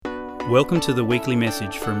Welcome to the weekly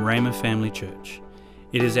message from Rhema Family Church.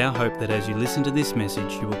 It is our hope that as you listen to this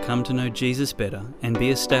message, you will come to know Jesus better and be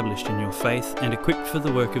established in your faith and equipped for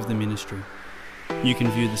the work of the ministry. You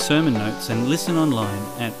can view the sermon notes and listen online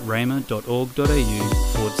at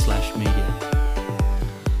rhema.org.au/media.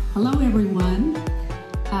 Hello everyone.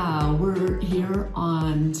 We're here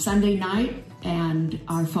on Sunday night, and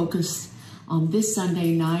our focus on this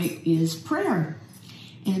Sunday night is prayer.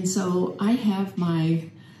 And so I have my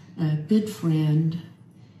good friend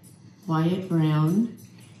Wyatt Brown,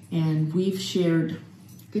 and we've shared,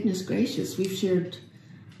 goodness gracious, we've shared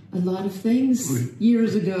a lot of things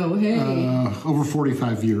years ago. Hey, over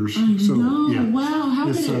 45 years. I know. Yeah. Wow,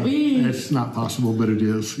 how can it be? It's not possible, but it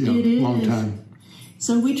is. Yeah, it is. Long time.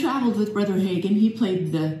 So we traveled with Brother Hagin. He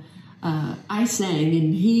played the, I sang,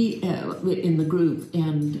 and he in the group,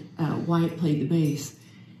 and Wyatt played the bass.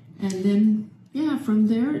 And then, yeah, from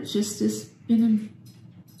there, it's been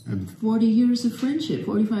 40 years of friendship,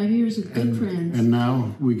 45 years of good friends. And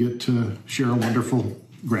now we get to share a wonderful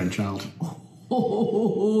grandchild.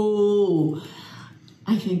 Oh,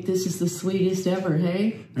 I think this is the sweetest ever,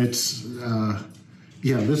 hey? It's,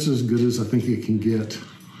 this is as good as I think it can get.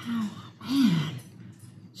 Oh, man.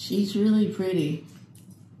 She's really pretty.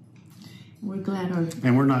 We're glad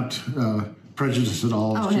And we're not prejudiced at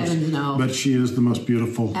all. Oh, heavens, no. But she is the most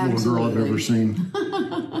beautiful little girl I've ever seen.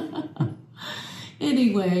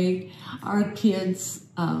 Anyway, our kids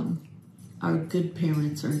are good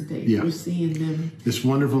parents, aren't they? Yeah. We're seeing them. It's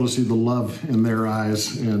wonderful to see the love in their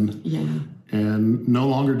eyes. And no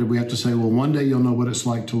longer do we have to say, well, one day you'll know what it's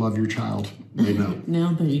like to love your child. They know.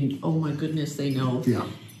 Now oh my goodness, they know. Yeah.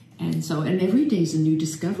 And every day's a new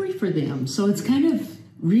discovery for them. So it's kind of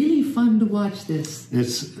really fun to watch this.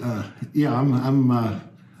 It's, I'm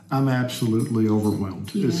absolutely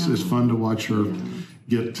overwhelmed. Yeah. It's fun to watch her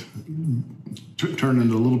get turn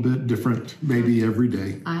into a little bit different baby every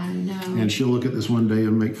day. I know. And she'll look at this one day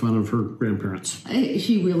and make fun of her grandparents.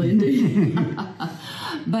 She will indeed.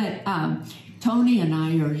 But Tony and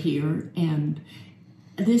I are here, and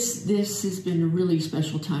this has been a really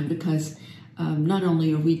special time because not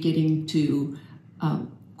only are we getting to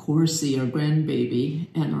see our grandbaby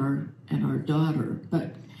and our daughter,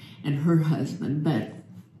 and her husband, but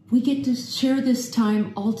we get to share this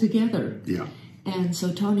time all together. Yeah. And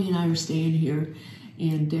so Tony and I are staying here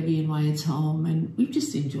in Debbie and Wyatt's home, and we've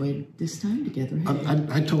just enjoyed this time together. Hey?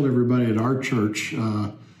 I told everybody at our church,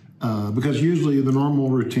 because usually the normal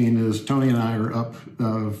routine is Tony and I are up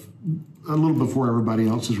a little before everybody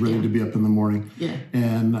else is ready to be up in the morning. Yeah.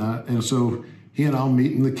 And so he and I'll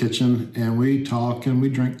meet in the kitchen, and we talk and we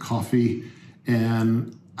drink coffee,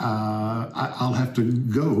 and I'll have to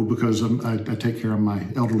go because I take care of my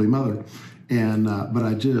elderly mother. And but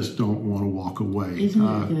I just don't want to walk away. Isn't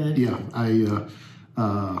it good? Yeah, I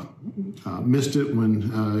missed it when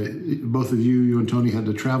both of you and Tony had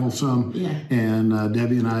to travel some. Yeah. And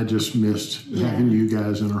Debbie and I just missed having you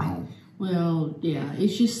guys in our home. Well, yeah,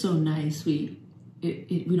 it's just so nice. We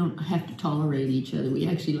don't have to tolerate each other. We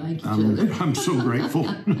actually like each other. I'm so grateful.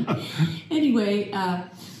 Anyway,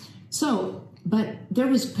 but there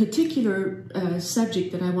was a particular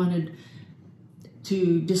subject that I wanted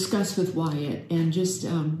to discuss with Wyatt and just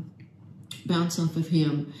bounce off of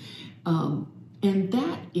him. And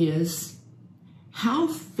that is how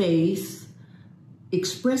faith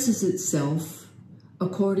expresses itself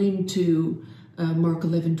according to Mark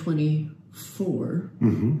 11:24.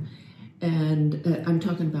 Mm-hmm. And I'm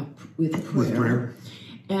talking about with prayer. With prayer.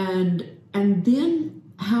 And then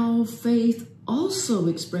how faith also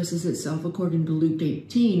expresses itself according to Luke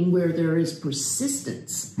 18, where there is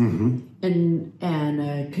persistence and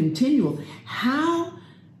continual. How,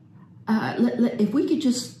 if we could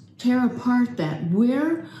just tear apart that,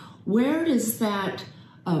 where does that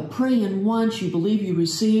praying once, you believe you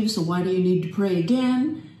receive, so why do you need to pray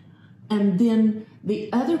again? And then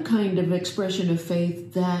the other kind of expression of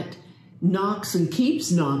faith that knocks and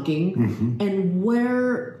keeps knocking, and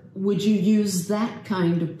where would you use that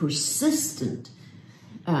kind of persistent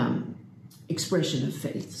expression of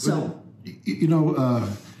faith? So,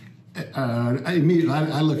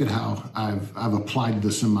 I look at how I've applied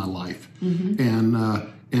this in my life, and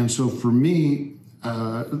so for me,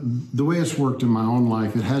 the way it's worked in my own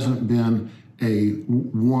life, it hasn't been a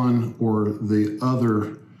one or the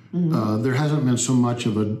other. There hasn't been so much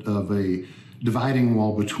of a dividing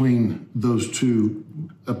wall between those two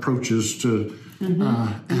approaches to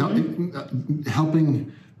helping,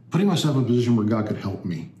 putting myself in a position where God could help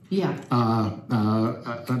me. Yeah. A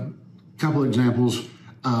couple examples.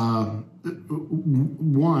 One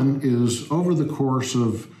is over the course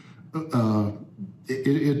of,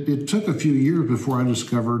 it took a few years before I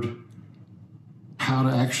discovered how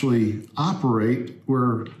to actually operate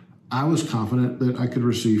where I was confident that I could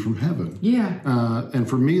receive from heaven. Yeah. And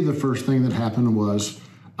for me, the first thing that happened was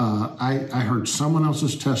I heard someone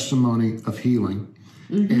else's testimony of healing.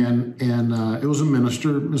 And it was a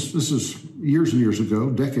minister. This is years and years ago,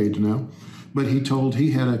 decades now. But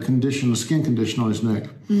he had a skin condition on his neck.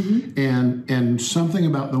 And something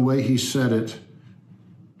about the way he said it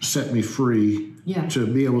set me free to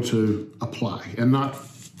be able to apply and not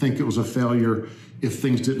think it was a failure if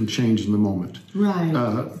things didn't change in the moment. Right.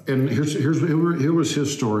 And here was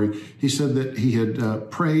his story. He said that he had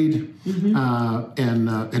prayed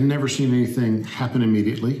and never seen anything happen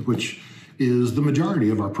immediately, which is the majority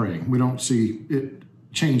of our praying. We don't see it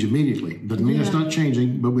change immediately. Doesn't mean it's not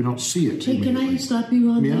changing, but we don't see it. Hey, can I stop you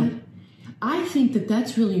on that? I think that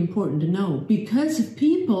that's really important to know, because if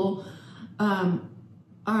people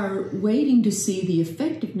are waiting to see the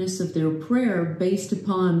effectiveness of their prayer based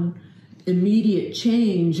upon immediate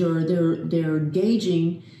change, or they're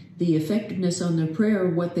gauging the effectiveness on their prayer,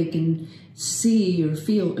 what they can see or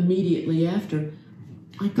feel immediately after.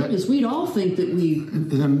 My goodness, we'd all think that we.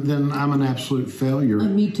 Then I'm an absolute failure.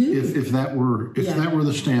 Me too. If that were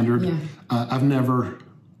the standard, I've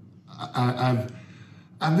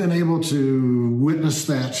been able to witness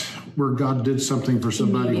that where God did something for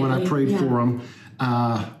somebody when I prayed for them,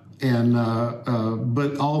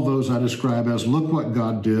 but all those I describe as look what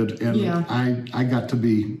God did, and I got to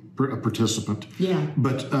be a participant. Yeah.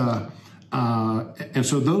 But and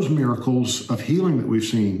so those miracles of healing that we've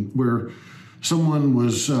seen, where someone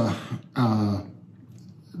was,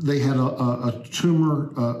 they had a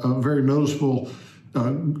tumor, a very noticeable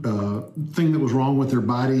thing that was wrong with their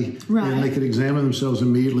body, and they could examine themselves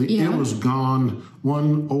immediately. It was gone.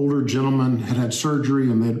 One older gentleman had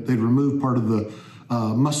surgery, and they'd removed part of the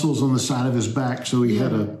muscles on the side of his back, so he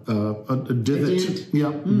had a divot,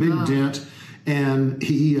 big dent, and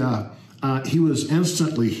he was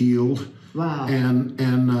instantly healed. Wow. And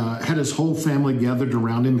had his whole family gathered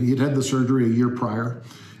around him. He'd had the surgery a year prior.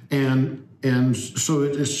 And so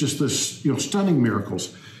it's just this, stunning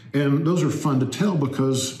miracles. And those are fun to tell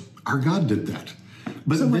because our God did that.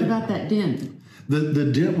 But so what about that dent? The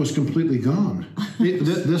dent was completely gone.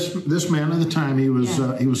 This man at the time, he was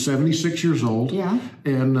 76 years old. Yeah.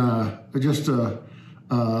 And just a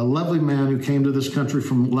lovely man who came to this country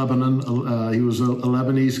from Lebanon. He was a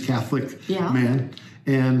Lebanese Catholic man.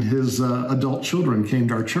 And his adult children came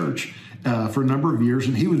to our church for a number of years,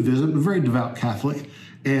 and he would visit, a very devout Catholic,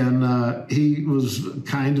 and he was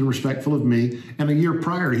kind and respectful of me. And a year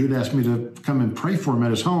prior, he'd asked me to come and pray for him at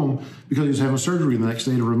his home because he was having surgery the next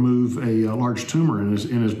day to remove a large tumor in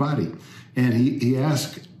his body. And he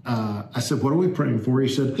asked, I said, what are we praying for? He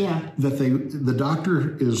said that the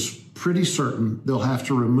doctor is pretty certain they'll have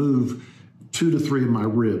to remove 2 to 3 of my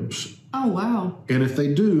ribs. Oh, wow. And if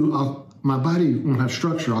they do, my body won't have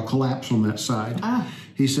structure. I'll collapse on that side.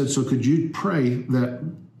 He said, so could you pray that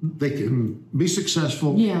they can be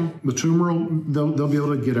successful? Yeah. The tumor, they'll be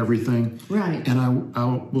able to get everything. Right. And I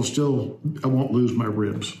won't lose my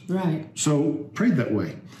ribs. Right. So prayed that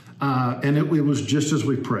way. And it was just as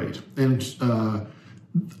we prayed. And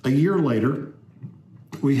a year later,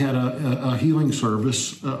 we had a healing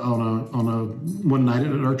service on one night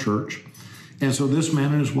at our church. And so this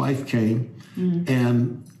man and his wife came,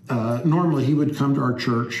 and normally he would come to our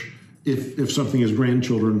church if something his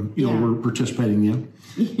grandchildren were participating in.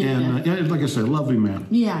 And like I said, lovely man.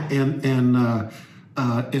 Yeah.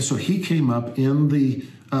 And so he came up in the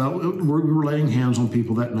we were laying hands on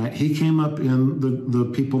people that night. He came up in the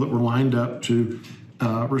people that were lined up to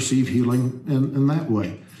receive healing in that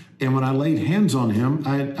way. And when I laid hands on him,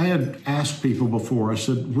 I had asked people before. I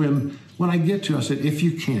said, when I get to, I said, if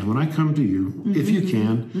you can, when I come to you, if you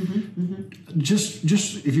can, just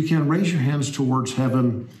if you can, raise your hands towards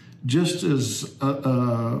heaven, just as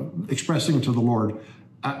expressing to the Lord,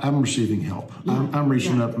 I'm receiving help. I'm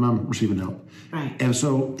reaching up and I'm receiving help. Right. And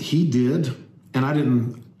so he did, and I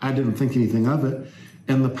didn't think anything of it.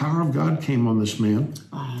 And the power of God came on this man,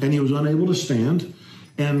 and he was unable to stand.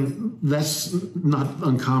 And that's not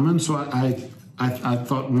uncommon. So I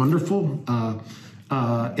thought, wonderful.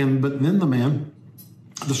 But then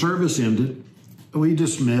the service ended. We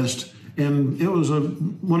dismissed. And it was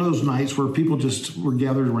one of those nights where people just were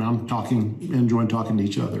gathered around talking, enjoying talking to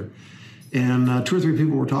each other. And 2 or 3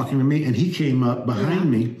 people were talking to me, and he came up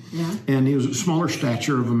behind me, and he was a smaller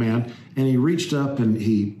stature of a man, and he reached up and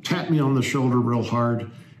he tapped me on the shoulder real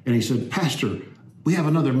hard, and he said, Pastor, we have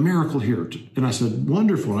another miracle here. And I said,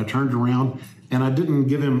 wonderful. And I turned around, and I didn't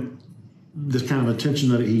give him this kind of attention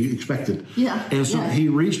that he expected. Yeah. And so he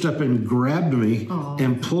reached up and grabbed me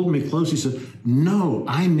and pulled me close. He said, "No,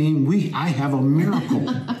 I mean, I have a miracle."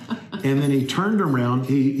 And then he turned around.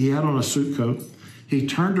 He had on a suit coat. He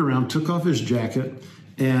turned around, took off his jacket,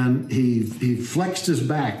 and he flexed his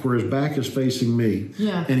back where his back is facing me.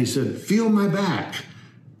 Yeah. And he said, "Feel my back."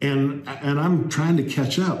 And I'm trying to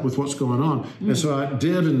catch up with what's going on. And so I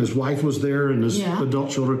did, and his wife was there and his adult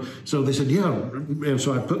children. So they said, yeah. And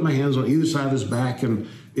so I put my hands on either side of his back, and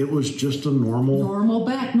it was just a normal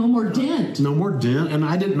back, no more dent. No more dent. And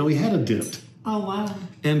I didn't know he had a dent. Oh, wow.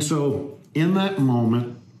 And so in that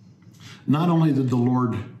moment, not only did the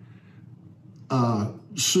Lord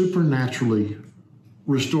supernaturally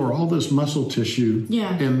restore all this muscle tissue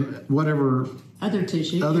and whatever other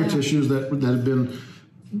tissues that had been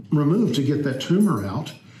removed to get that tumor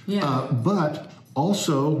out. But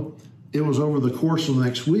also, it was over the course of the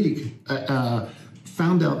next week,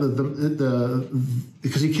 found out that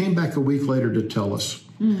because he came back a week later to tell us,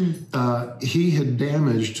 he had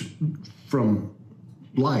damaged from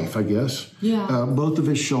life, I guess, both of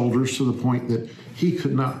his shoulders to the point that he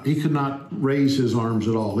could not raise his arms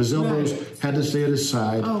at all. His elbows had to stay at his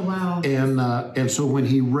side. Oh, wow. And so when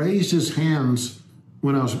he raised his hands,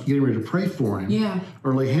 when I was getting ready to pray for him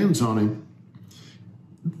or lay hands on him,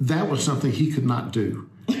 that was something he could not do.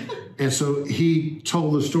 And so he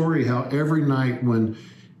told the story how every night when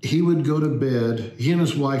he would go to bed, he and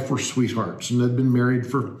his wife were sweethearts and they'd been married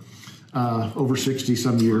for over 60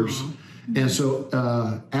 some years. And so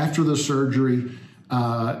after the surgery,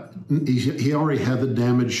 he already had the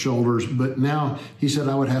damaged shoulders, but now he said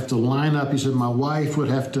I would have to line up. He said my wife would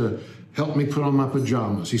have to help me put on my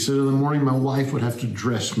pajamas. He said in the morning my wife would have to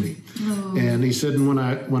dress me. And he said when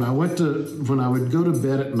I would go to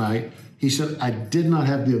bed at night, he said I did not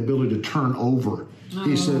have the ability to turn over.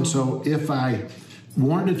 He said so if I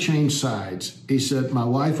wanted to change sides, he said my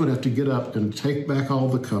wife would have to get up and take back all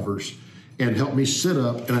the covers and help me sit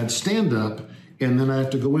up, and I'd stand up, and then I'd have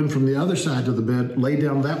to go in from the other side of the bed, lay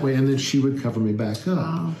down that way, and then she would cover me back up.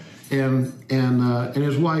 Wow. And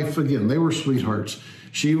his wife, again, they were sweethearts.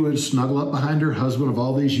 She would snuggle up behind her husband of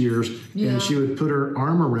all these years, and she would put her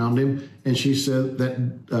arm around him, and she said that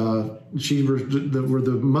where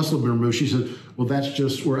the muscle had been removed, she said, well, that's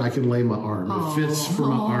just where I can lay my arm. It fits for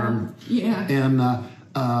my arm. Yeah. And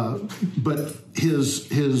but his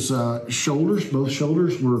shoulders, both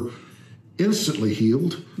shoulders were instantly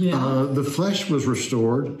healed. The flesh was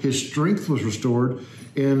restored. His strength was restored.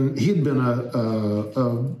 And he had been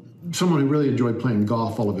someone who really enjoyed playing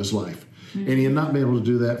golf all of his life. And he had not been able to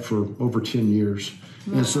do that for over 10 years.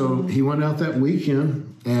 Wow. And so he went out that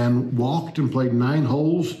weekend and walked and played 9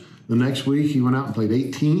 holes. The next week he went out and played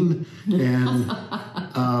 18. And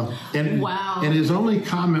wow. And his only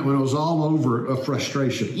comment when it was all over of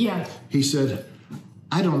frustration, he said,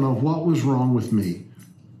 I don't know what was wrong with me.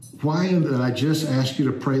 Why did I just ask you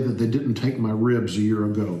to pray that they didn't take my ribs a year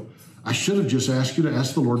ago? I should have just asked you to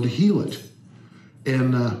ask the Lord to heal it.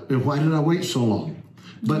 And why did I wait so long?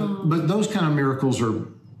 But those kind of miracles are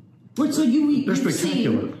they're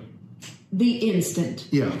spectacular. The instant.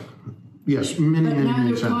 Yeah. Yes. Many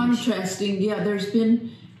you're times. Contrasting. Yeah, there's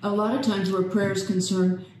been a lot of times where prayer is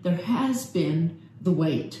concerned, there has been the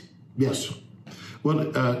wait. Yes. Well,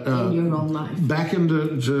 in your own life. Back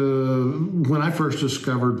into when I first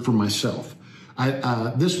discovered for myself,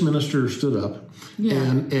 this minister stood up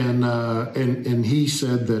and he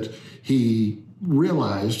said that he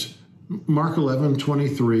realized Mark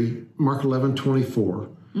 11:23, Mark 11:24.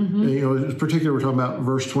 Particularly we're talking about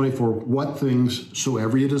verse 24. What things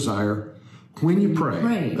soever you desire, when you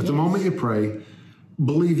pray at the moment you pray,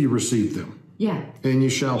 believe you receive them. Yeah. And you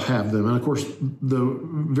shall have them. And of course, the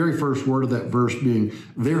very first word of that verse being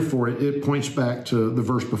therefore, it points back to the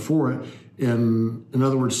verse before it. And in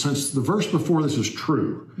other words, since the verse before this is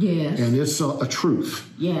true, and it's a truth,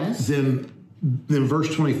 then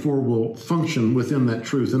verse 24 will function within that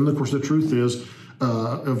truth. And of course, the truth is,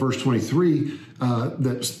 verse 23,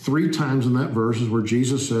 that's 3 times in that verse is where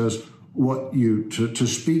Jesus says what you to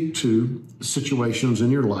speak to situations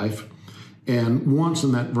in your life. And once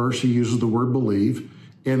in that verse, he uses the word believe,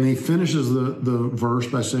 and he finishes the verse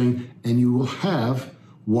by saying, and you will have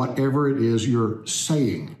whatever it is you're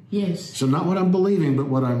saying. Yes. So not what I'm believing, but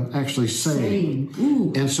what I'm actually saying.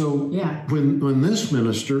 Ooh. And so when this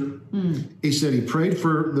minister, he said he prayed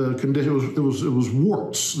for the condition, it was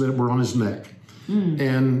warts that were on his neck.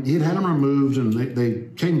 And he'd had them removed, and they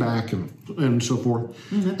came back and so forth.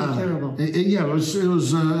 That'd be terrible. It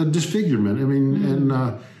was a disfigurement. I mean,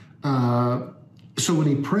 so when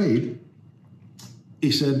he prayed,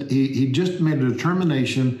 he said he just made a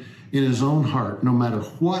determination, in his own heart, no matter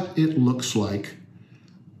what it looks like,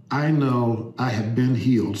 I know I have been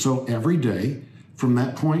healed. So every day from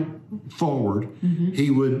that point forward, he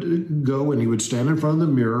would go and he would stand in front of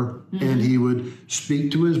the mirror and he would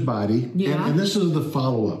speak to his body. Yeah. And this is the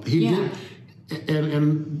follow-up. He did,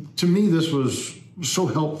 and to me, this was so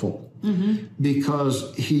helpful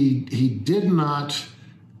because he did not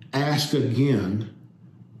ask again,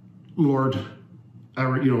 Lord, I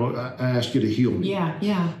ask you to heal me.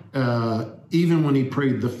 Even when he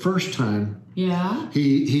prayed the first time,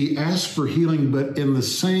 he asked for healing, but in the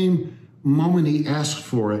same moment he asked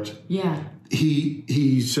for it,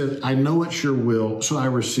 he said, I know it's your will, so I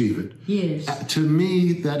receive it. Yes. To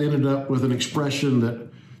me, that ended up with an expression that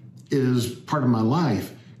is part of my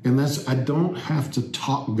life, and that's I don't have to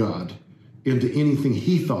talk God into anything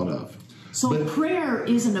he thought of. So prayer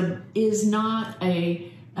is not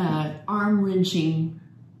a arm wrenching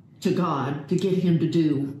to God to get him to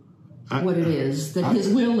do what it is that his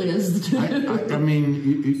will is. I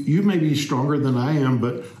mean, you may be stronger than I am,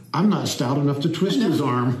 but I'm not stout enough to twist his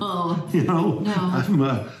arm. You know, No.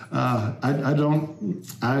 I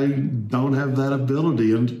don't have that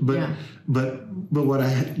ability. But what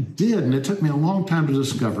I did, and it took me a long time to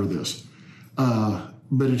discover this,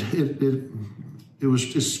 but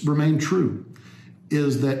it's remained true,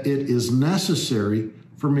 is that it is necessary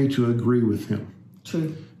for me to agree with him.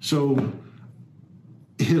 True. So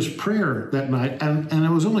his prayer that night, and it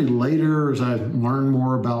was only later as I learned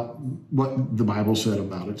more about what the Bible said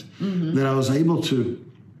about it, that I was able to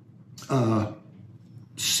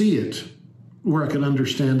see it where I could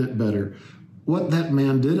understand it better. What that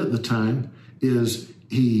man did at the time is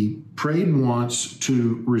he prayed once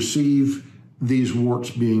to receive these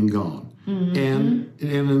warts being gone. And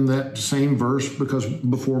in that same verse, because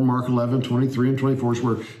before Mark 11, 23 and 24 is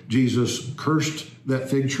where Jesus cursed that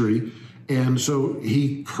fig tree. And so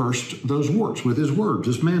he cursed those warts with his words,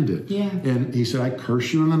 this man did. And he said, I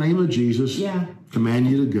curse you in the name of Jesus, command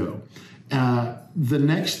you to go. The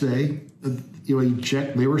next day, he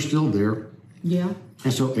checked, they were still there.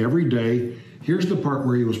 And so every day, here's the part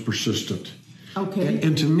where he was persistent.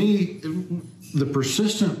 And to me, the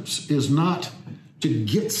persistence is not to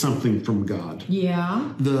get something from God.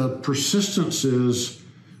 The persistence is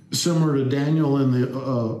similar to Daniel in the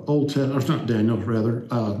Old Testament, or not Daniel, rather.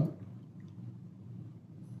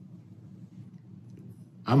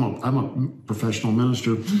 I'm a professional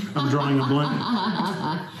minister. I'm drawing a blank.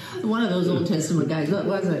 One of those Old Testament guys. What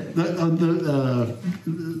was it?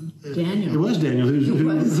 Daniel. It was Daniel. It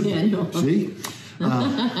was Daniel. See?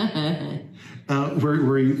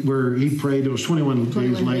 Where he prayed, it was 21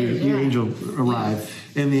 days later, the angel arrived.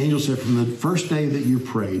 And the angel said, from the first day that you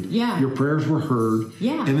prayed, your prayers were heard.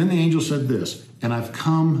 And then the angel said this, and I've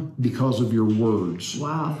come because of your words.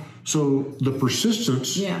 Wow. So the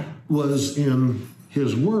persistence was in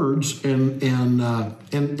his words and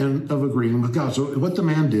of agreeing with God. So what the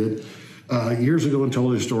man did years ago and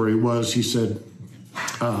told his story was he said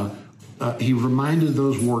he reminded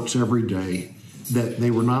those warts every day that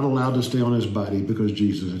they were not allowed to stay on his body because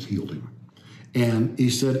Jesus had healed him. And he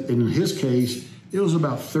said in his case, it was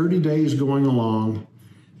about 30 days going along,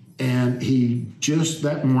 and he just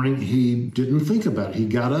that morning, he didn't think about it. He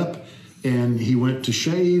got up and he went to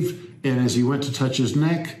shave, and as he went to touch his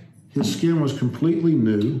neck, his skin was completely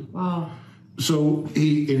new. Wow. So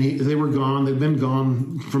they were gone. They've been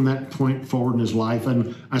gone from that point forward in his life.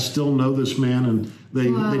 And I still know this man, and they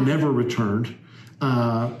never returned.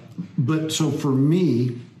 But so for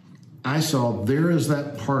me, I saw there is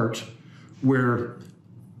that part where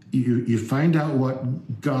you find out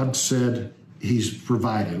what God said he's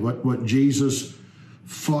provided, what Jesus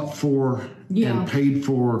fought for and paid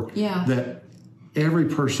for that every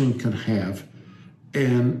person can have,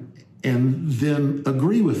 and then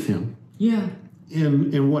agree with him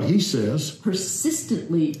in what he says.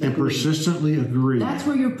 Persistently agree. And persistently agree. That's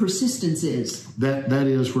where your persistence is. That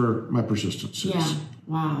is where my persistence is.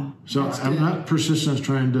 Wow. So I'm not persistent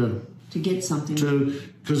trying to get something.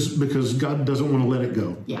 Because God doesn't want to let it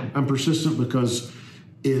go. I'm persistent because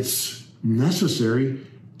it's necessary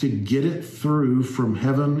to get it through from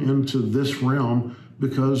heaven into this realm,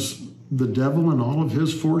 because the devil and all of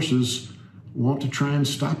his forces want to try and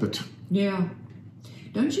stop it.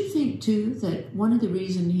 Don't you think, too, that one of the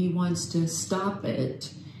reasons he wants to stop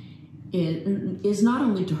it is not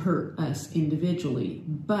only to hurt us individually,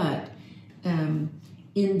 but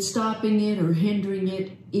in stopping it or hindering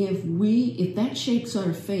it, if that shakes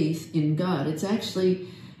our faith in God, it's actually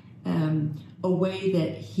a way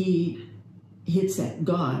that he hits at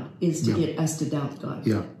God is to get us to doubt God.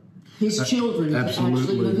 His children can actually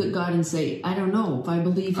absolutely. look at God and say, I don't know if I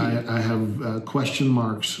believe you. I have question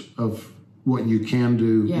marks of what you can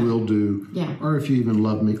do, Yeah. will do, Yeah. or if you even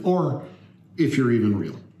love me, or if you're even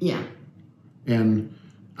real. Yeah. And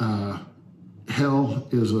hell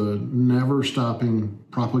is a never-stopping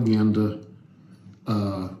propaganda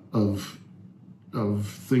of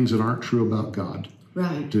things that aren't true about God,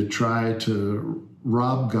 Right. to try to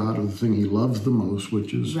rob God of the thing he loves the most,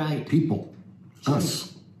 which is Right. people,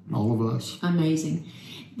 us, all of us. Amazing.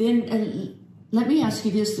 Then let me ask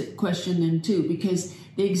you this question then too, because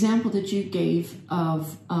the example that you gave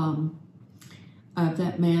of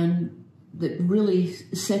that man that really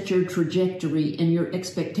set your trajectory and your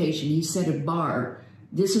expectation. He set a bar.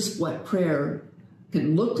 This is what prayer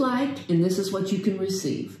can look like, and this is what you can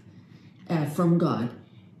receive from God.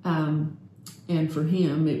 And for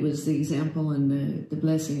him, it was the example and the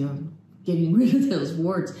blessing of getting rid of those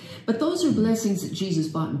warts. But those are blessings that Jesus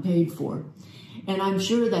bought and paid for. And I'm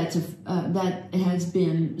sure that has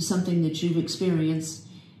been something that you've experienced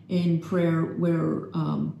in prayer where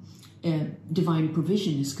divine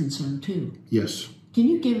provision is concerned too. Yes. Can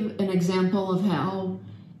you give an example of how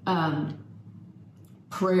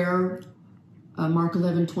prayer, Mark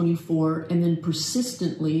 11:24, and then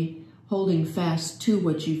persistently holding fast to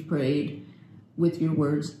what you've prayed with your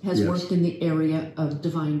words has Yes. worked in the area of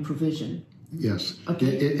divine provision? Yes.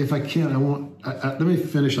 Okay. If I can, let me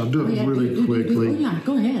finish. I'll do it really quickly. Oh, yeah,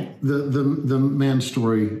 go ahead. The man's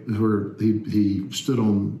story where he stood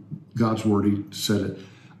on God's word, he said it.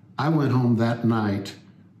 I went home that night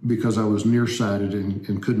because I was nearsighted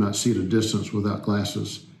and could not see at a distance without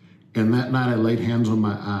glasses. And that night I laid hands on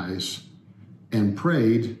my eyes and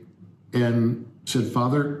prayed and said,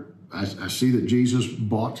 Father, I see that Jesus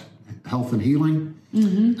bought health and healing.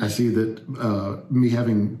 Mm-hmm. I see that me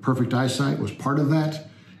having perfect eyesight was part of that.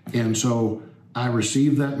 And so I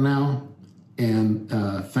receive that now. And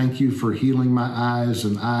thank you for healing my eyes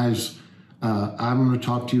and eyes. I'm going to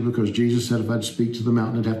talk to you because Jesus said if I'd speak to the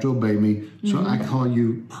mountain, it'd have to obey me. So I call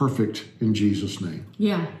you perfect in Jesus' name.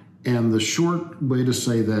 Yeah. And the short way to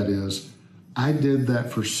say that is I did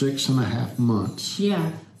that for 6.5 months.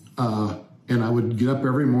 Yeah. And I would get up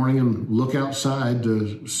every morning and look outside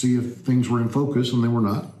to see if things were in focus, and they were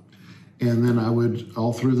not. And then I would,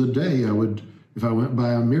 all through the day, if I went by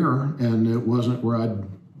a mirror and it wasn't where I'd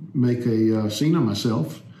make a scene of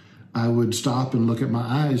myself, I would stop and look at my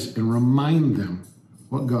eyes and remind them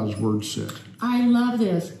what God's word said. I love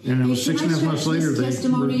this. And it was Can I 6.5 months stretch later. this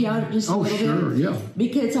testimony out just a little sure, bit? yeah.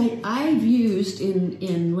 Because I've used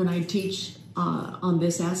in when I teach on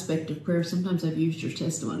this aspect of prayer, sometimes I've used your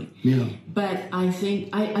testimony. Yeah. But I think,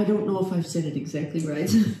 I don't know if I've said it exactly right.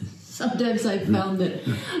 Sometimes I've found that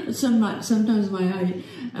sometimes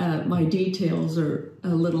my details are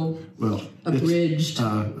a little abridged.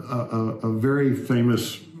 A very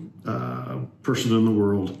famous person in the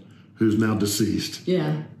world who's now deceased.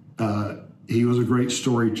 Yeah. He was a great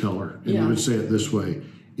storyteller, and he would say it this way: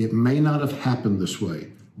 "It may not have happened this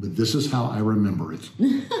way, but this is how I remember it."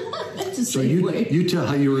 That's the So same way. you tell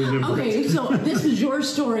how you remember it. Okay, so this is your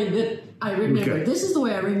story that I remember. Okay. This is the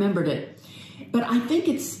way I remembered it. But I think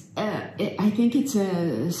it's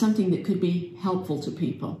something that could be helpful to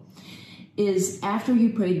people. Is after you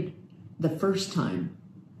prayed the first time,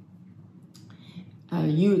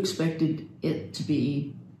 you expected it to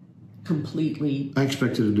be completely I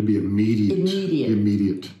expected it to be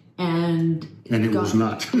immediate. and it was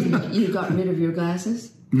not. You got rid of your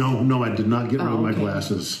glasses? No, I did not get rid of my okay.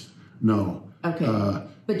 glasses. No. Okay.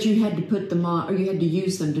 But you had to put them on, or you had to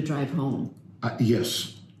use them to drive home.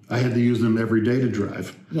 Yes. I had to use them every day to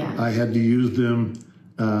drive. Yeah. I had to use them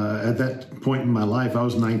at that point in my life. I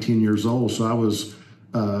was 19 years old, so I was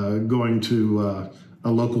going to a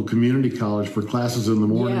local community college for classes in the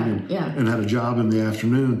morning and had a job in the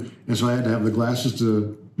afternoon. And so I had to have the glasses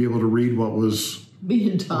to be able to read what was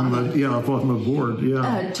being taught. up on the board.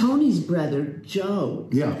 Yeah. Tony's brother, Joe,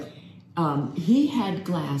 Yeah. he had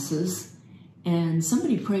glasses, and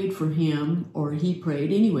somebody prayed for him, or he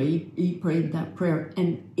prayed. Anyway, he prayed that prayer,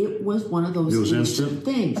 and it was one of those instant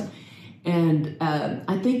things. And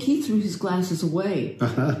I think he threw his glasses away,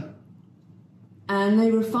 and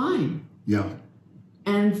they were fine. Yeah.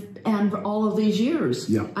 And all of these years.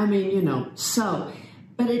 Yeah. I mean,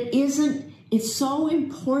 but it isn't. It's so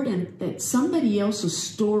important that somebody else's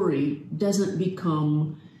story doesn't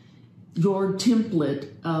become your template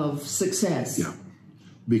of success. Yeah,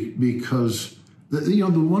 because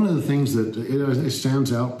one of the things that it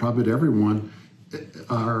stands out probably to everyone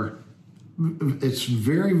it's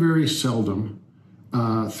very, very seldom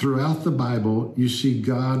throughout the Bible you see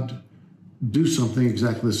God do something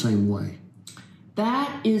exactly the same way.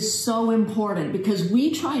 That is so important because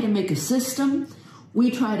we try to make a system,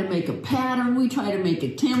 we try to make a pattern, we try to make a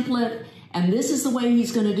template, and this is the way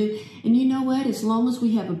he's going to do. And you know what? As long as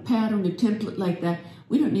we have a pattern, a template like that,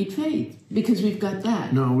 we don't need faith because we've got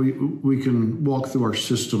that. No, we can walk through our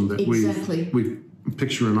system that we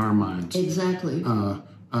picture in our minds. Exactly.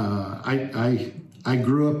 I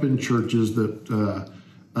grew up in churches that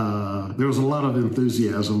there was a lot of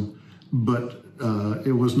enthusiasm, but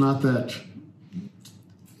it was not that.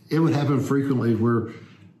 It would happen frequently where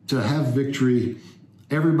to have victory,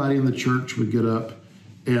 everybody in the church would get up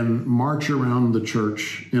and march around the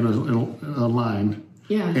church in a line.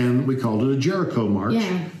 Yeah. And we called it a Jericho march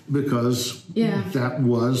because that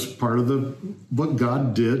was part of what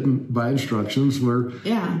God did by instructions where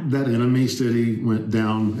that enemy city went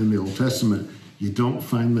down in the Old Testament. You don't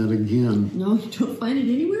find that again. No, you don't find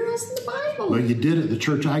it anywhere else in the Bible. But you did at the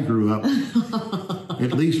church I grew up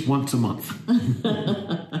at least once a month.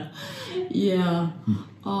 Yeah.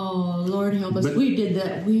 Oh, Lord help us. But we did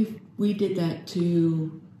that. We did that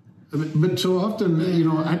too. But so often, you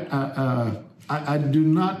know, I do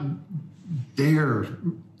not dare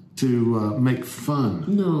to make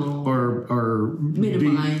fun, or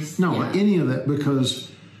minimize, or any of that, because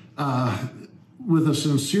with a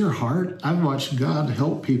sincere heart, I've watched God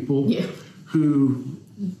help people who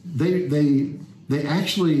they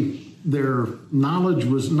actually, their knowledge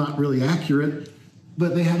was not really accurate,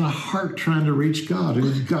 but they had a heart trying to reach God,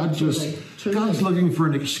 and God God's looking for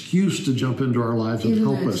an excuse to jump into our lives and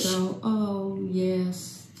help us. So, oh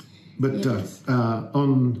yes. But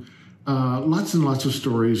on lots and lots of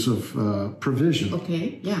stories of provision.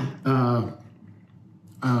 Okay, yeah.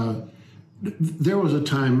 There was a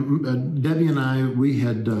time, Debbie and I, we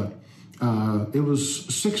had, it was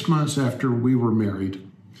 6 months after we were married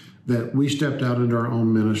that we stepped out into our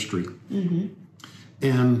own ministry. Mm-hmm.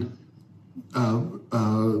 And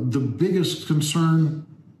the biggest concern,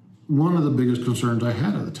 one of the biggest concerns I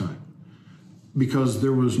had at the time, because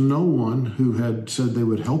there was no one who had said they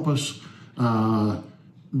would help us.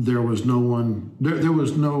 There was no one, there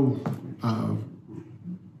was no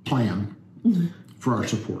plan for our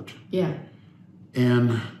support. Yeah.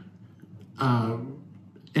 And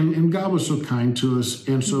God was so kind to us.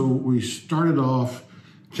 And so we started off,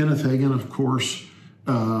 Kenneth Hagin, of course,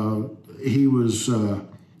 he was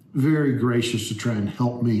very gracious to try and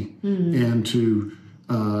help me and to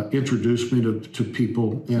introduce me to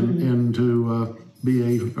people and to be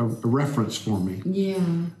a reference for me. Yeah.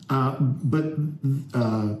 But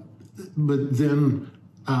then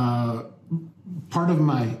part of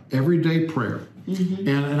my everyday prayer,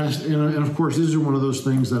 and of course, these are one of those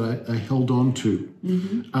things that I held on to.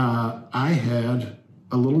 I had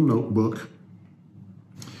a little notebook,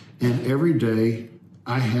 and every day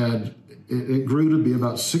I had, it grew to be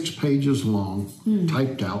about 6 pages long,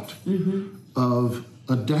 typed out, of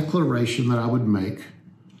a declaration that I would make.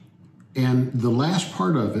 And the last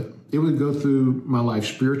part of it, it would go through my life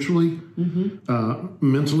spiritually,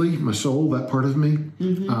 mentally, my soul, that part of me,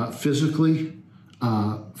 physically,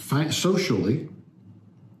 socially,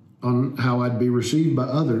 on how I'd be received by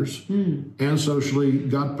others, and socially,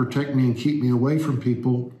 God protect me and keep me away from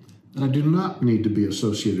people that I do not need to be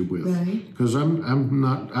associated with. Because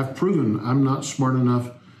I've proven I'm not smart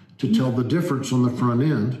enough to tell the difference on the front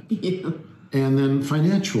end. And then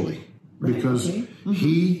financially, because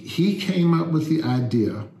he came up with the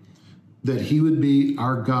idea that he would be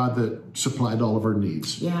our God that supplied all of our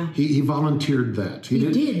needs. Yeah. He volunteered that. He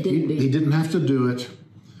didn't have to do it.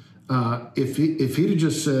 If he'd have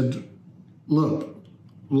just said, look,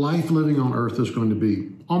 life living on earth is going to be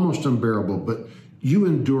almost unbearable, but you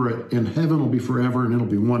endure it and heaven will be forever and it'll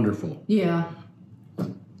be wonderful. Yeah.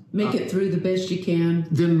 Make it through the best you can.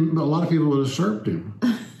 Then a lot of people would have served him.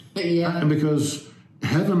 And because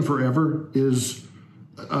heaven forever is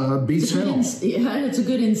beats hell. Yeah, it's a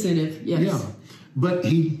good incentive. Yes. Yeah, but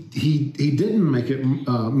he didn't make it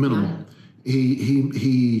minimal.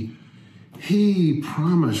 He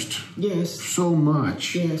promised so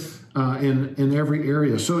much in every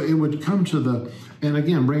area. So it would come to and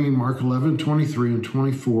again, bringing Mark 11, 23, and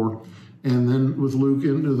 24, and then with Luke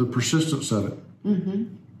into the persistence of it.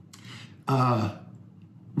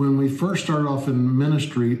 When we first started off in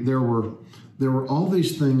ministry, there were all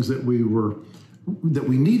these things that we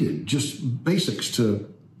needed, just basics to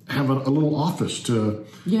have a little office, to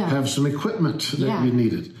have some equipment that we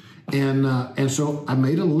needed. And so I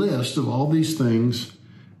made a list of all these things,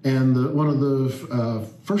 and one of the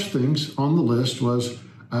first things on the list was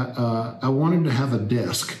I wanted to have a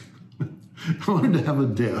desk. I wanted to have a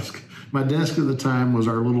desk. My desk at the time was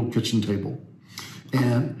our little kitchen table,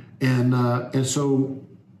 and so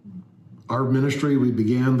our ministry, we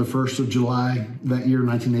began the 1st of July that year,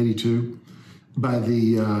 1982. By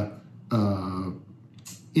the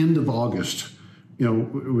end of August,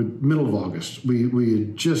 middle of August, we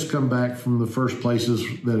had just come back from the first places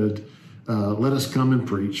that had let us come and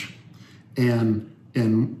preach, and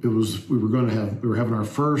we were having our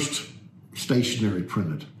first stationery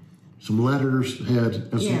printed, some letters,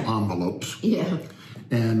 and some envelopes. Yeah.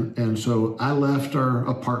 And so I left our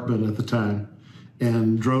apartment at the time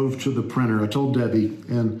and drove to the printer. I told Debbie,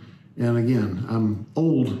 and again, I'm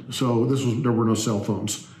old, so there were no cell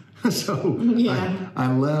phones. So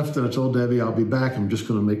I left and I told Debbie, I'll be back. I'm just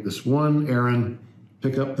going to make this one errand,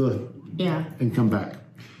 pick up and come back.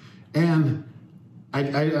 And I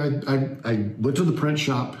went to the print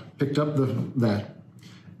shop, picked up that,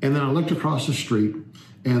 and then I looked across the street,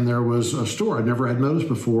 and there was a store I never had noticed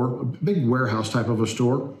before, a big warehouse type of a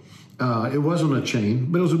store. It wasn't a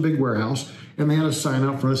chain, but it was a big warehouse, and they had a sign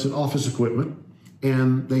out front that said office equipment,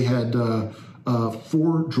 and they had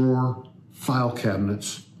 4-drawer file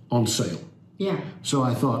cabinets on sale. Yeah. So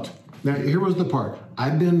I thought, now here was the part.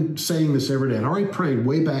 I've been saying this every day. I'd already prayed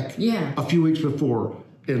way back a few weeks before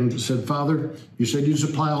and said, Father, you said you'd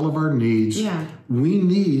supply all of our needs. Yeah. We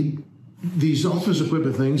need these office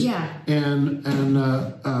equipment things. Yeah. And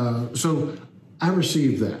so I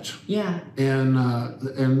received that. Yeah.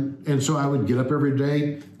 And so I would get up every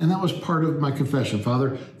day, and that was part of my confession.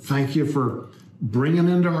 Father, thank you for bringing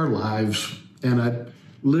into our lives. And I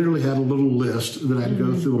literally had a little list that I'd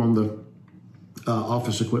go through on the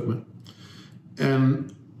office equipment.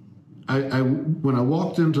 And when I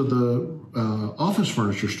walked into the office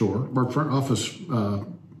furniture store, or office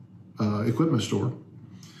equipment store,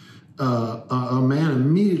 a man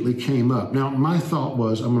immediately came up. Now, my thought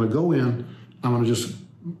was, I'm going to go in, I'm going to just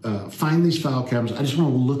find these file cabinets. I just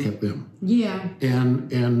want to look at them. Yeah.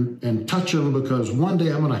 And touch them, because one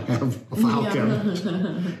day I'm going to have a file cabinet.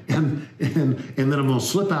 and then I'm going to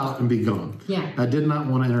slip out and be gone. Yeah. I did not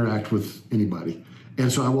want to interact with anybody.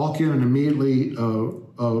 And so I walk in, and immediately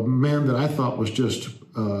a man that I thought was just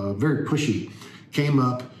very pushy came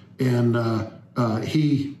up, and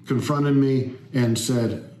he confronted me and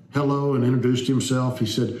said hello and introduced himself. He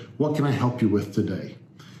said, what can I help you with today?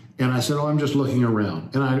 And I said, I'm just looking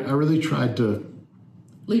around. And I really tried to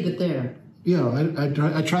leave it there. Yeah,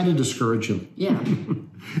 I tried to discourage him. Yeah.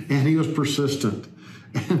 And he was persistent.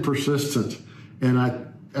 And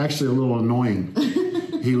actually a little annoying.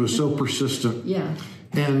 He was so persistent. Yeah.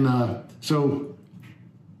 And so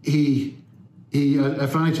I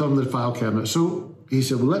finally told him the file cabinet. So he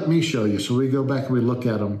said, well, let me show you. So we go back and we look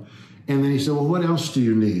at them. And then he said, well, what else do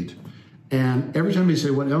you need? And every time he'd say,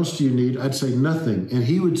 what else do you need? I'd say nothing. And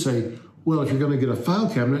he would say, well, if you're going to get a file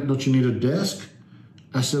cabinet, don't you need a desk?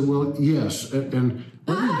 I said, well, yes. And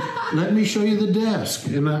let me show you the desk.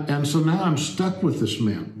 And so now I'm stuck with this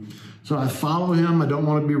man. So I follow him. I don't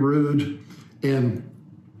want to be rude. And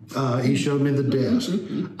he showed me the desk.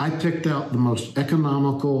 I picked out the most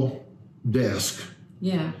economical desk.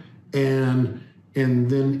 Yeah. And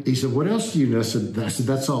then he said, what else do you need? I said,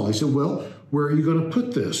 that's all. He said, well, where are you going to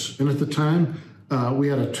put this? And at the time, we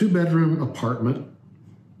had a 2-bedroom apartment,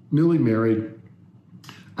 newly married.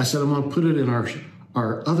 I said, I'm going to put it in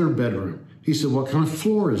our other bedroom. He said, what kind of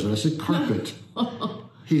floor is it? I said, carpet.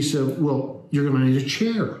 He said, well, you're going to need a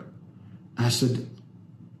chair. I said,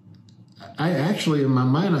 I actually, in my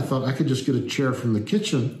mind, I thought I could just get a chair from the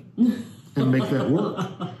kitchen and make that work.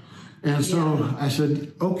 And so I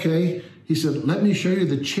said, okay. He said, let me show you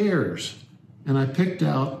the chairs. And I picked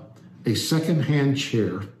out a secondhand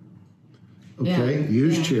chair,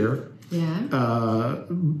 used chair,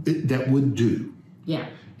 that would do. Yeah.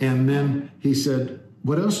 And then he said,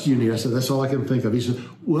 what else do you need? I said, that's all I can think of. He said,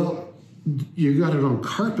 well, you got it on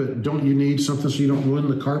carpet. Don't you need something so you don't ruin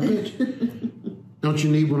the carpet? Don't you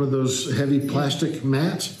need one of those heavy plastic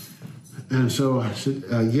mats? And so I said,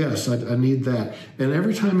 yes, I need that. And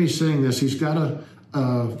every time he's saying this, he's got a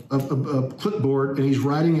clipboard and he's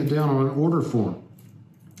writing it down on an order form.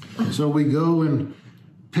 So we go and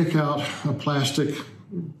pick out a plastic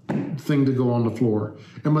thing to go on the floor.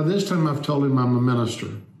 And by this time, I've told him I'm a minister.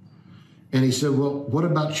 And he said, well, what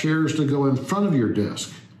about chairs to go in front of your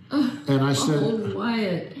desk? And I said, oh,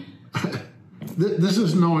 Wyatt. This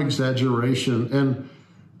is no exaggeration. And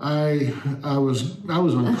I was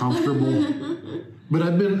uncomfortable. But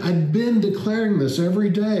I'd been declaring this every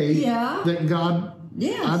day. Yeah. That God.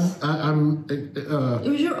 Yes. It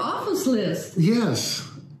was your office list. Yes.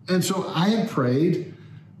 And so I had prayed.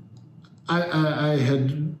 I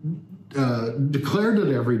had declared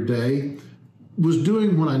it every day, was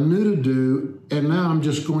doing what I knew to do, and now I'm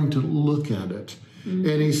just going to look at it.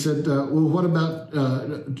 And he said, well, what about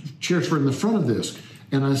chairs for in the front of this?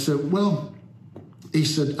 And I said, well, I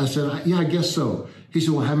said, yeah, I guess so. He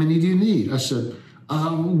said, well, how many do you need? I said,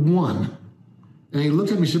 one. And he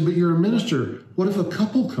looked at me and said, but you're a minister. What if a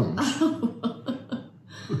couple comes?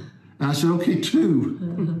 And I said, okay,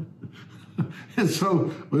 two. And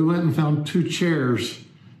so we went and found 2 chairs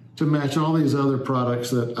to match all these other products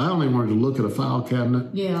that I only wanted to look at a file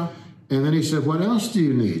cabinet. Yeah. And then he said, what else do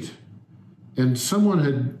you need? And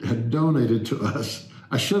someone had donated to us,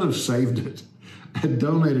 I should have saved it, had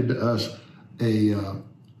donated to us a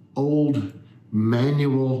old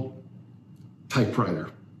manual typewriter.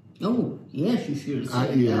 Oh, yes, you should have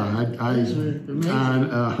said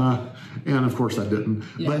And of course I didn't.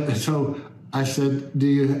 Yeah. But so I said, do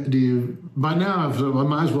you, by now I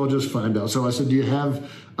might as well just find out. So I said, do you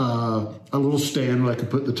have a little stand where I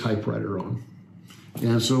could put the typewriter on?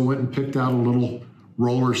 And so I went and picked out a little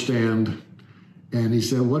roller stand. And he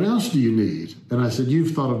said, what else do you need? And I said,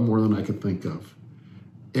 you've thought of more than I could think of.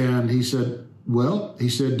 And he said, well,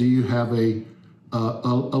 do you have a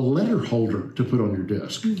letter holder to put on your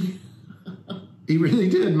desk? He really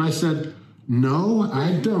did. And I said, no,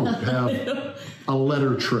 I don't have a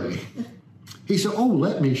letter tray. He said, oh,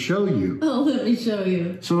 let me show you. Oh, let me show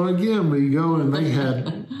you. So again, we go and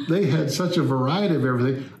they had such a variety of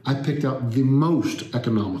everything. I picked out the most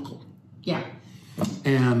economical. Yeah.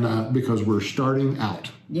 And because we're starting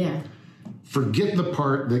out. Yeah. Forget the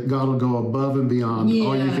part that God will go above and beyond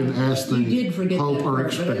all you can ask, think, you did forget hope, that or part,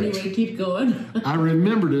 expect. But anyway, keep going. I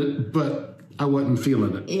remembered it, but I wasn't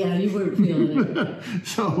feeling it. Yeah, you weren't feeling it.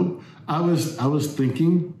 So I was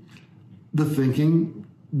thinking the thinking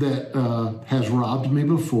that has robbed me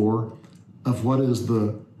before of what is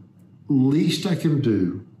the least I can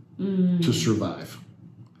do to survive.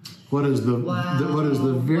 What is the what is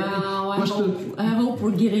the very I hope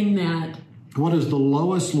we're getting that. What is the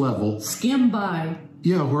lowest level? Skim by.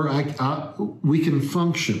 Yeah, where we can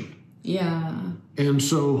function. Yeah. And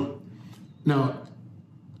so now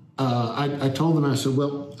I told them, I said,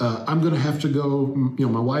 well, I'm going to have to go. You know,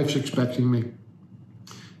 my wife's expecting me.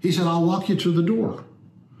 He said, I'll walk you to the door.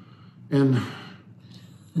 And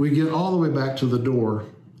we get all the way back to the door.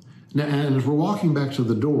 Now, and as we're walking back to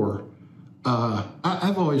the door,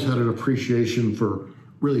 I've always had an appreciation for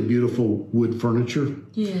really beautiful wood furniture.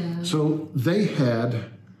 Yeah. So they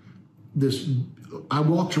had this, I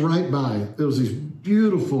walked right by, there was these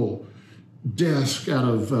beautiful desks made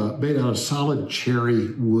out of solid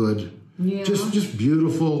cherry wood. Yeah. Just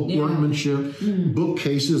beautiful workmanship,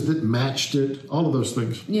 bookcases that matched it, all of those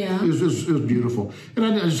things. Yeah. It was beautiful. And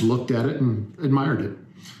I just looked at it and admired it.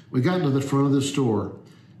 We got to the front of the store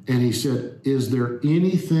and he said, is there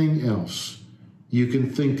anything else you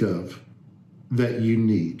can think of that you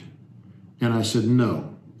need? And I said,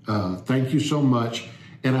 no, thank you so much.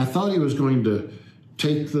 And I thought he was going to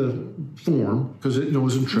take the form, because it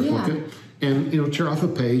was in triplicate, and tear off a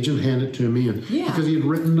page and hand it to me, and because he had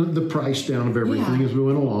written the price down of everything as we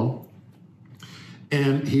went along.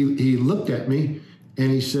 And he looked at me and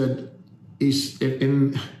he said,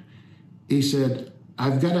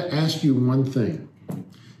 I've got to ask you one thing.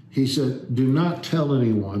 He said, do not tell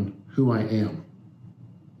anyone who I am.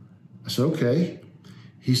 I said, okay.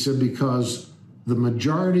 He said, because the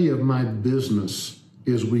majority of my business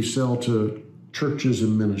is we sell to churches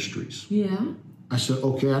and ministries. Yeah. I said,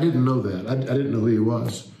 okay, I didn't know that. I didn't know who he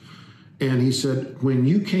was. And he said, when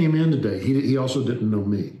you came in today, he also didn't know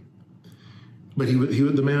me. But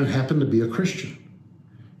the man happened to be a Christian.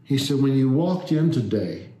 He said, when you walked in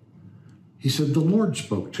today, he said, the Lord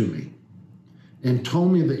spoke to me and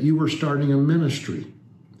told me that you were starting a ministry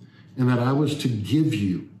and that I was to give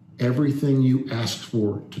you everything you asked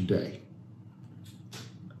for today.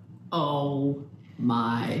 Oh,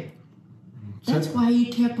 my. That's why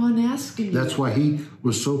he kept on asking you. That's why he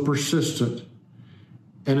was so persistent.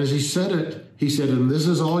 And as he said it, he said, and this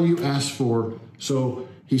is all you asked for. So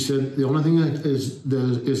he said, the only thing that is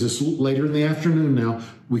this later in the afternoon now,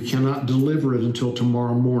 we cannot deliver it until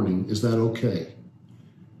tomorrow morning. Is that okay?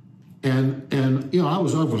 And I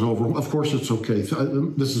was over. Of course it's okay.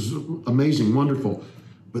 This is amazing, wonderful.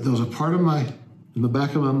 But there was a part of in the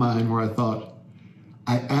back of my mind where I thought,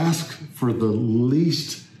 I asked for the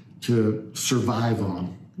least to survive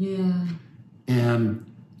on. Yeah. And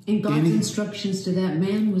God's instructions to that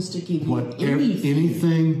man was to give you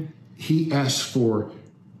anything he asks for,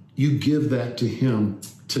 you give that to him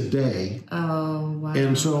today. Oh, wow.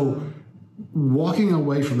 And so walking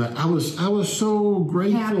away from that, I was so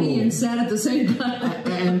grateful. Happy and sad at the same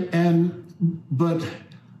time. But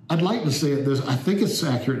I'd like to say it this, I think it's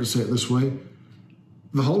accurate to say it this way.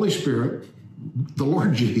 The Holy Spirit, the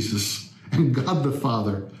Lord Jesus, And God the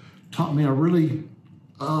Father taught me a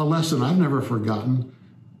lesson I've never forgotten,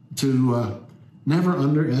 to never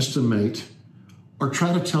underestimate or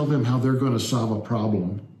try to tell them how they're going to solve a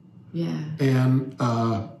problem. Yeah. And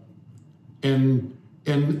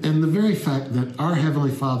the very fact that our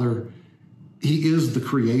Heavenly Father, He is the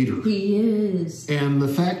creator. He is. And the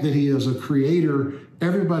fact that He is a creator,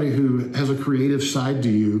 everybody who has a creative side to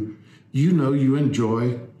you, you know you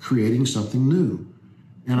enjoy creating something new.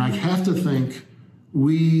 And I have to think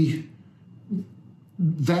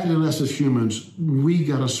that in us as humans, we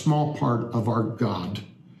got a small part of our God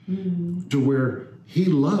to where He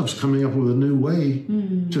loves coming up with a new way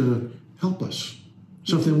to help us.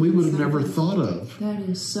 Something we would have never thought of. That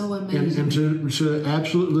is so amazing. And to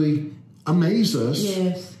absolutely amaze us.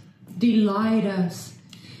 Yes. Delight us.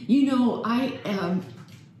 You know,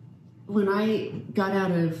 when I got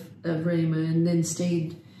out of Rhema and then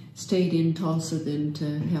stayed in Tulsa then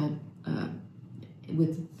to help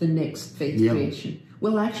with the next Faith Creation.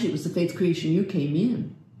 Well, actually, it was the Faith Creation you came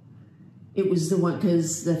in. It was the one,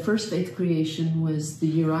 because the first Faith Creation was the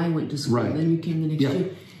year I went to school. Right. Then you came the next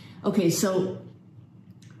year. Okay, so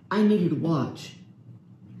I needed a watch.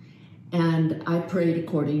 And I prayed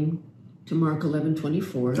according to Mark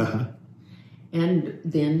 11:24. And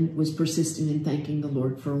then was persistent in thanking the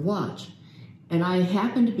Lord for a watch. And I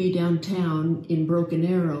happened to be downtown in Broken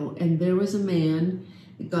Arrow, and there was a man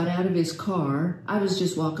that got out of his car. I was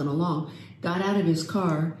just walking along, got out of his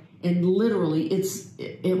car, and literally,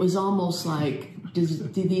 it was almost like, do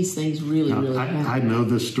these things really happen? I know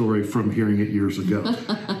this story from hearing it years ago,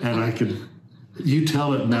 and you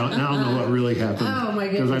tell it now. Now I know what really happened. Oh my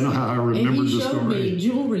goodness! Because I know how I remember the story. And he showed me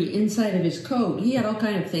jewelry inside of his coat. He had all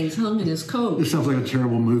kind of things hung in his coat. It sounds like a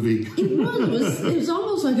terrible movie. It was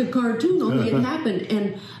almost like a cartoon, only it happened.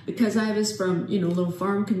 And because I was from, a little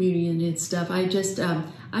farm community and stuff, I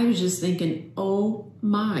was just thinking, oh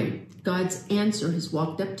my, God's answer has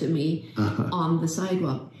walked up to me on the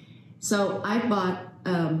sidewalk. So I bought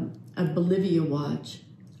a Bolivia watch.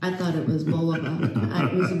 I thought it was Bolivar.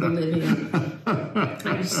 It was a Bolivia.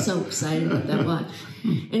 I was so excited about that watch.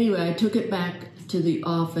 Anyway, I took it back to the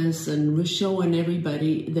office and was showing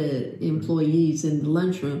everybody, the employees in the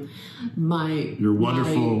lunchroom, your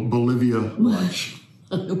wonderful Bolivia watch.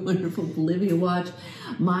 Wonderful Bolivia watch,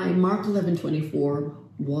 my Mark 11:24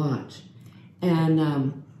 watch.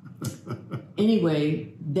 And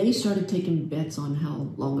anyway, they started taking bets on how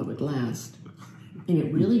long it would last. And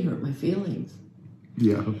it really hurt my feelings.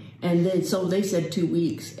 Yeah. And then, so they said 2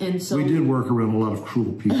 weeks. And so we did work around a lot of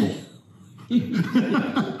cruel people. Oh, we did.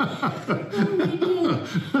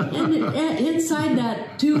 And inside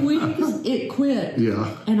that 2 weeks, it quit.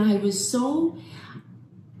 Yeah. And I was so,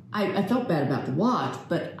 I felt bad about the watch,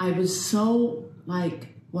 but I was so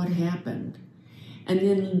like, what happened? And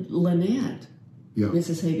then Lynette,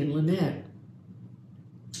 Mrs. Hagen Lynette,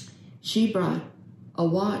 she brought a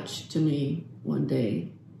watch to me one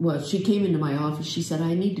day. Well, she came into my office. She said,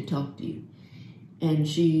 I need to talk to you. And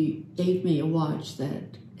she gave me a watch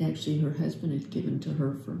that actually her husband had given to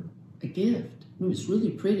her for a gift. It was really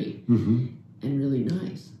pretty and really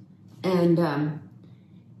nice. And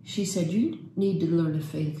she said, you need to learn a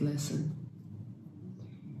faith lesson.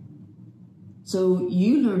 So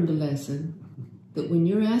you learned a lesson that when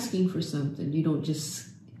you're asking for something, you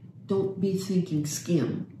don't be thinking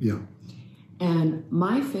skim. Yeah. And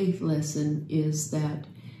my faith lesson is that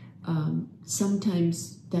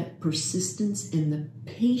sometimes that persistence and the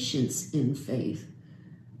patience in faith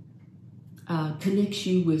connects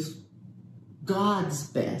you with God's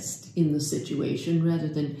best in the situation rather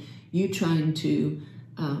than you trying to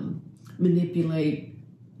manipulate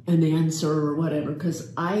an answer or whatever.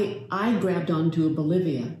 Because I grabbed onto a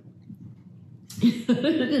Bolivia. It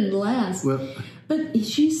didn't last. Well, but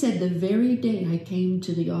she said the very day I came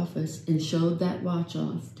to the office and showed that watch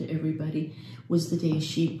off to everybody was the day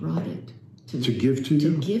she brought it to me. To give to you?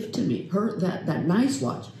 To give to me. That nice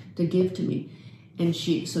watch to give to me. And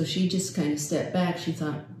she just kind of stepped back. She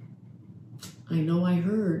thought, I know I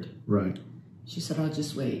heard. Right. She said, I'll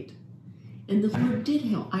just wait. And the Lord did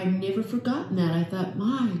help. I've never forgotten that. I thought,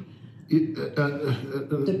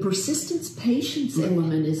 the persistence, patience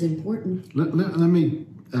element is important. Let me,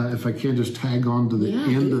 if I can, just tag on to the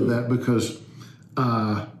end of that, because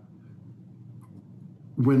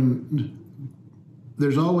when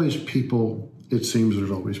there's always people, it seems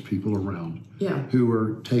there's always people around who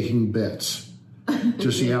are taking bets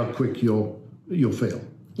to see how quick you'll fail.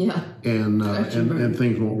 Yeah. And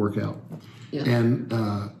things won't work out. Yeah. And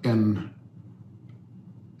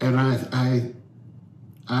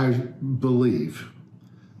I believe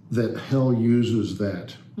that hell uses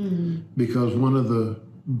that because one of the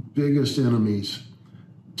biggest enemies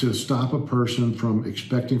to stop a person from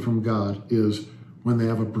expecting from God is when they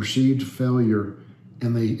have a perceived failure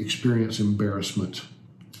and they experience embarrassment.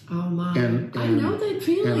 Oh my! And I know that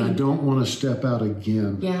feeling. And I don't want to step out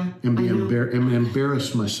again. Yeah, and be and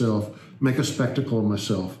embarrass myself, make a spectacle of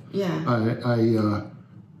myself. Yeah.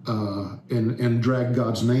 And drag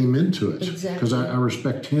God's name into it. Exactly. Because I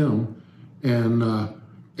respect Him,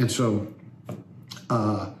 and so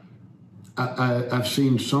I've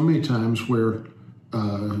seen so many times where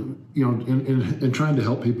in trying to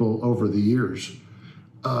help people over the years.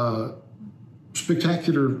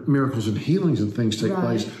 Spectacular miracles and healings and things take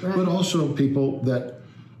place, but also people that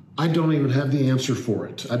I don't even have the answer for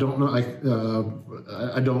it. I don't know.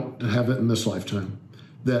 I don't have it in this lifetime.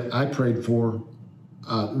 That I prayed for.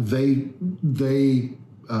 They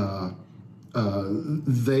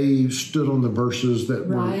stood on the verses that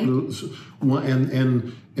were,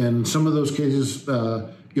 and some of those cases,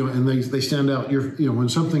 and they stand out. When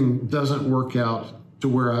something doesn't work out to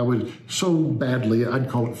where I would so badly, I'd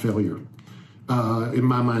call it failure. In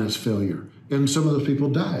my mind, it's failure. And some of those people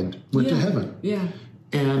died, went to heaven. Yeah.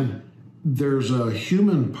 And there's a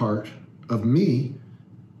human part of me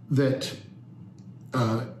that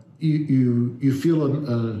you feel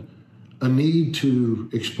a need to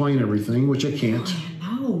explain everything, which I can't.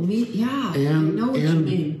 I know. I know what you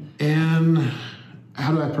mean. And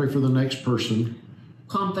how do I pray for the next person?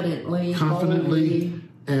 Confidently. Boldly.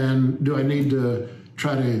 And do I need to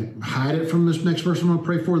try to hide it from this next person I'm going to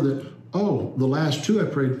pray for? That, the last two I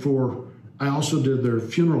prayed for, I also did their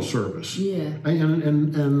funeral service. Yeah.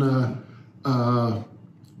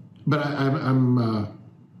 But I'm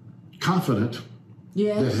confident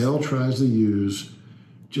that hell tries to use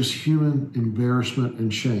just human embarrassment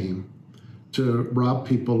and shame to rob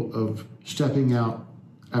people of stepping out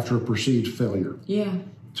after a perceived failure. Yeah.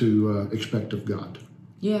 To expect of God.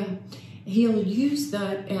 Yeah. He'll use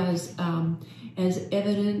that as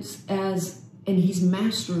evidence, and he's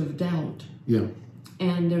master of doubt. Yeah.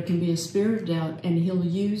 And there can be a spirit of doubt, and he'll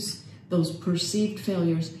use those perceived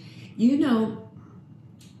failures.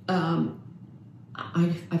 I've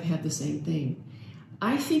had the same thing.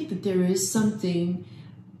 I think that there is something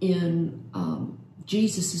in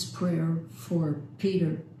Jesus' prayer for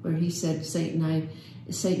Peter, where he said, Satan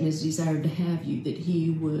has desired to have you, that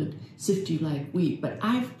he would sift you like wheat, but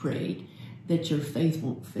I've prayed that your faith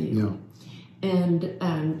won't fail. Yeah.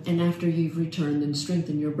 And after you've returned, then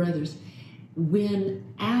strengthen your brothers. When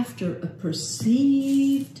after a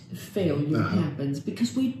perceived failure happens,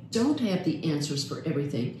 because we don't have the answers for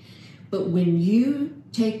everything, but when you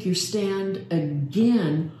take your stand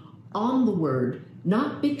again on the word,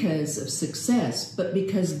 not because of success, but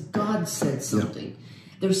because God said something,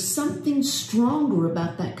 there's something stronger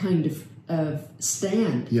about that kind of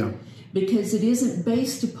stand. Yeah. Because it isn't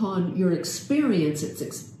based upon your experience,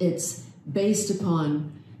 it's based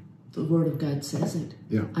upon the Word of God says it.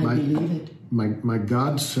 Yeah. I believe it. My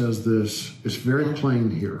God says this. It's very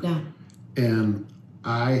plain here. Yeah. And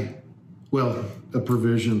a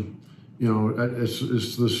provision,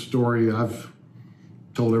 it's the story I've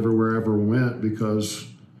told everywhere I ever went, because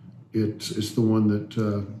it's the one that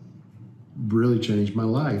really changed my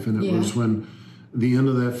life. And it was when the end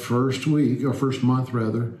of that first month,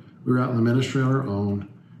 we were out in the ministry on our own,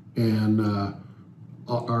 and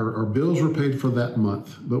our bills were paid for that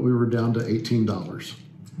month, but we were down to $18.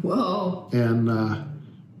 Whoa! And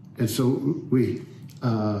so we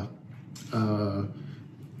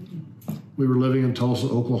were living in Tulsa,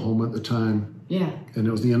 Oklahoma at the time. Yeah. And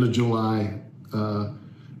it was the end of July.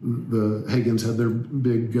 The Hagins had their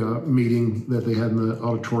big meeting that they had in the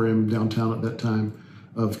auditorium downtown at that time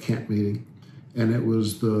of camp meeting, and it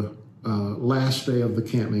was the last day of the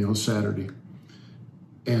camp meeting on Saturday.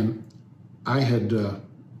 And I had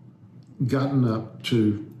gotten up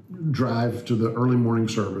to drive to the early morning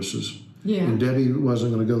services. Yeah. And Debbie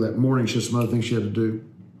wasn't going to go that morning. She had some other things she had to do.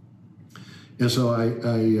 And so I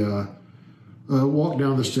walked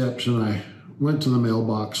down the steps, and I went to the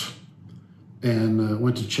mailbox and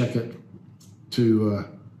went to check it to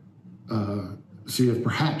see if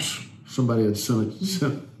perhaps somebody had sent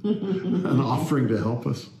an offering to help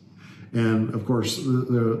us. And of course,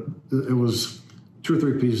 it was 2 or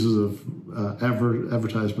 3 pieces of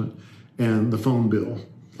advertisement and the phone bill.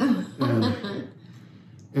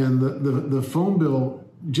 And the phone bill,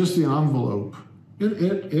 just the envelope,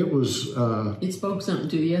 it was... it spoke something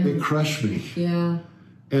to you. It crushed me. Yeah.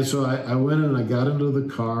 And so I went and I got into the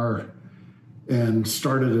car and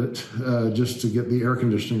started it just to get the air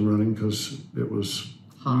conditioning running, because it was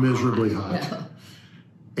miserably hot.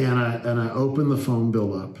 Yeah. And I opened the phone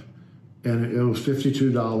bill up, and it was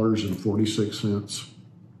 $52.46.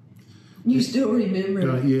 You still remember?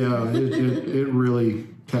 It really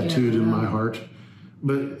tattooed in my heart.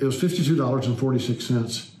 But it was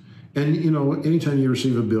 $52.46. And, you know, anytime you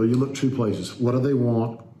receive a bill, you look two places. What do they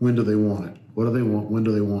want? When do they want it? What do they want? When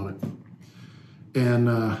do they want it? And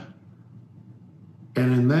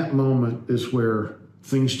in that moment is where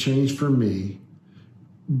things changed for me,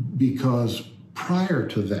 because prior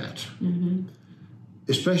to that,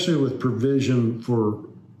 especially with provision for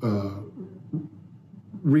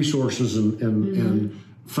resources and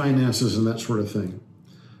finances and that sort of thing,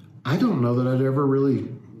 I don't know that I'd ever really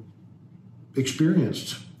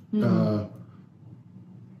experienced too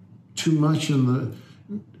much in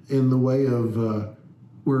the way of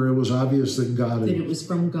where it was obvious that God that it was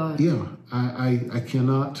from God. Yeah, I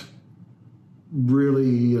cannot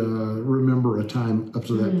really remember a time up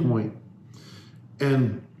to that point.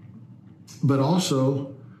 But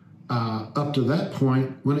also up to that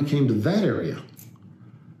point, when it came to that area,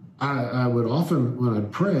 I would often, when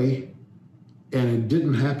I'd pray and it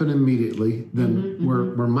didn't happen immediately, then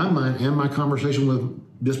where my mind and my conversation with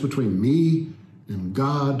just between me and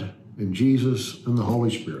God and Jesus and the Holy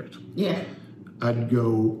Spirit, I'd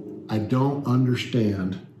go, I don't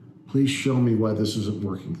understand. Please show me why this isn't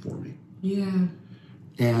working for me. Yeah.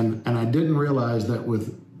 And I didn't realize that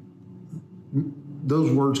with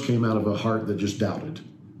those words came out of a heart that just doubted.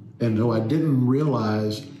 And so I didn't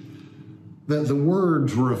realize that the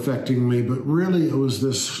words were affecting me, but really it was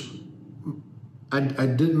this, I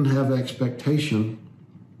didn't have expectation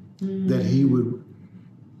that he would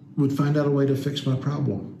find out a way to fix my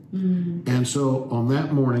problem. And so on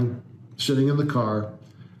that morning, sitting in the car,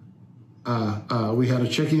 we had a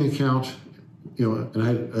checking account, you know, and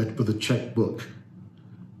I with a checkbook.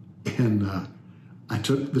 And I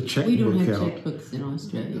took the checkbook out. We don't have checkbooks in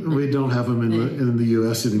Australia. We don't have them in the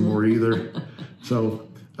U.S. anymore either. So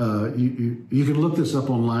you can look this up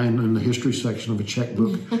online in the history section of a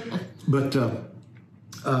checkbook. But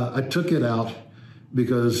I took it out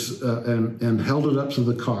because and held it up to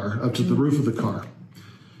the car, up to the roof of the car.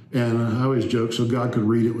 And I always joke so God could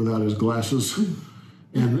read it without his glasses.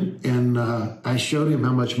 And I showed him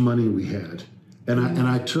how much money we had. And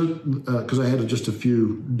I took, because I had just a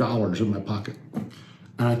few dollars in my pocket.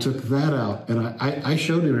 And I took that out and I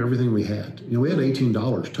showed him everything we had. You know, we had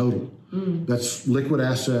 $18 total. That's liquid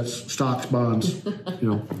assets, stocks, bonds, you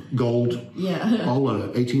know, gold, all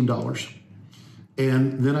of it, $18.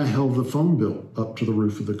 And then I held the phone bill up to the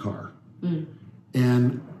roof of the car.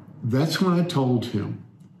 And that's when I told him,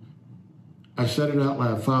 I said it out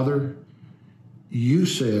loud, Father, you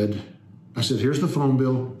said, I said, here's the phone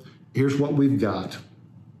bill. Here's what we've got.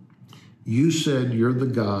 You said you're the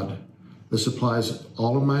God that supplies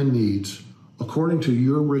all of my needs according to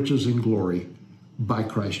your riches and glory by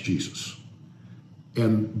Christ Jesus.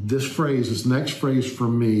 And this next phrase for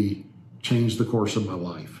me, changed the course of my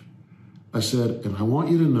life. I said, and I want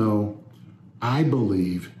you to know, I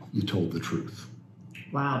believe you told the truth.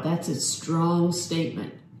 Wow, that's a strong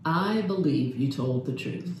statement. I believe you told the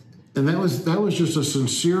truth. And that was just a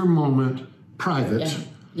sincere moment, private,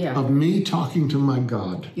 of me talking to my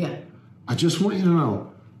God. I just want you to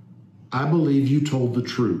know, I believe you told the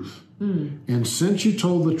truth. And since you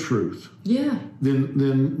told the truth,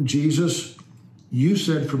 then Jesus, you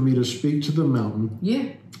said for me to speak to the mountain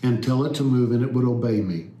and tell it to move and it would obey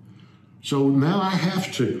me. So now I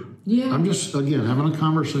have to. I'm just, again, having a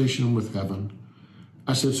conversation with heaven.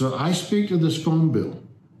 I said, so I speak to this phone bill.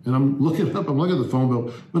 And I'm looking at the phone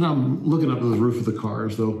bill, but I'm looking up at the roof of the car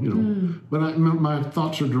as though, you know, but my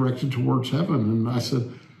thoughts are directed towards heaven. And I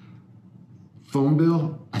said, phone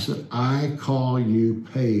bill, I said, I call you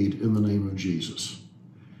paid in the name of Jesus.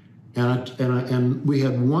 And we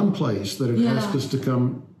had one place that had asked us to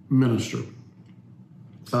come minister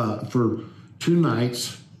for 2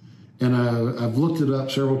 nights. And I've looked it up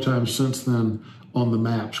several times since then on the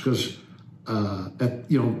maps because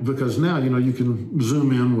now, you know, you can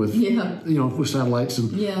zoom in with, with satellites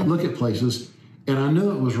and look at places. And I knew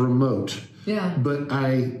it was remote, but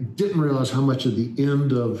I didn't realize how much of the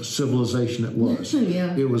end of civilization it was.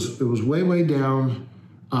 It was way, way down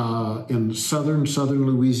in southern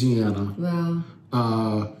Louisiana,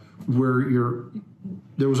 where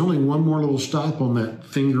there was only one more little stop on that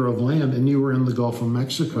finger of land, and you were in the Gulf of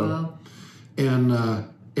Mexico.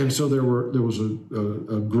 And so there was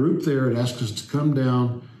a group there that asked us to come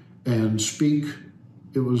down and speak.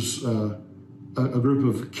 It was a group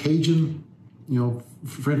of Cajun, you know,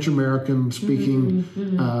 French American speaking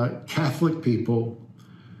Catholic people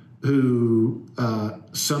who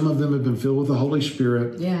some of them have been filled with the Holy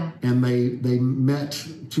Spirit. And they met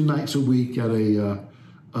 2 nights a week at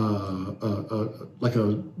like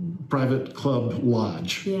a private club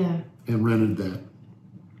lodge, and rented that.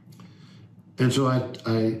 And so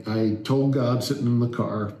I told God, sitting in the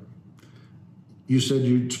car, you said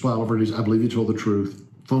you'd supply all of our needs. I believe you told the truth.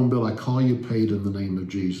 Phone bill, I call you paid in the name of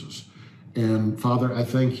Jesus. And Father, I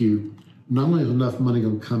thank you. Not only is enough money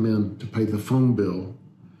going to come in to pay the phone bill,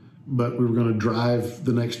 but we were going to drive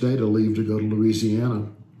the next day to leave to go to Louisiana.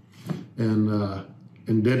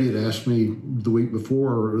 And Debbie had asked me the week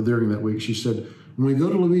before, or during that week, she said, when we go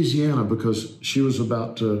to Louisiana, because she was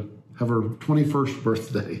about to have her 21st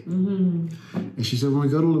birthday. And she said, when we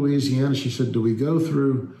go to Louisiana, she said, do we go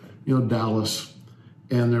through, Dallas?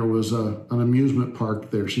 And there was an amusement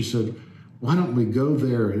park there. She said, why don't we go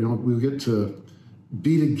there? We get to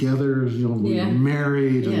be together, we're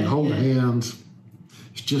married and hold hands.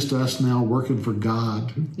 It's just us now working for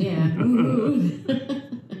God. Yeah.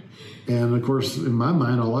 And of course, in my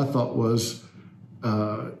mind, all I thought was,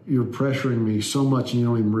 you're pressuring me so much and you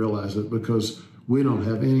don't even realize it, because we don't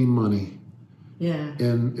have any money. Yeah.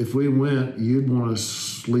 And if we went, you'd want to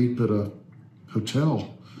sleep at a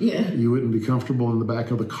hotel. Yeah. You wouldn't be comfortable in the back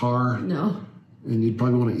of the car. No. And you'd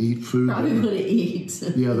probably want to eat food.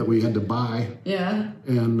 That we had to buy. Yeah.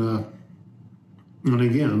 And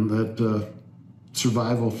again, that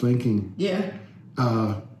survival thinking. Yeah.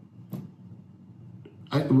 I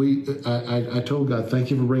told God, thank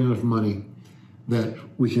you for bringing enough money that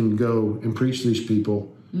we can go and preach to these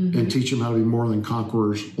people and teach them how to be more than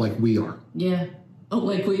conquerors like we are. Yeah. Oh,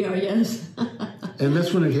 like we are, yes. And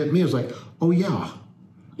that's when it hit me. It was like, oh, yeah.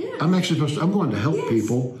 I'm actually I'm going to help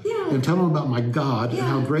people and tell them about my God and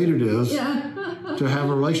how great it is to have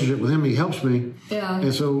a relationship with Him. He helps me. Yeah.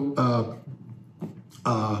 And so,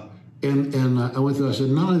 I went through, I said,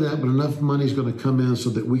 not only that, but enough money is going to come in so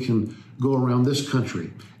that we can go around this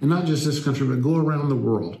country. And not just this country, but go around the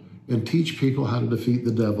world and teach people how to defeat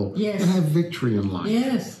the devil and have victory in life.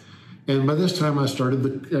 Yes. And by this time I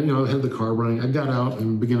started I had the car running. I got out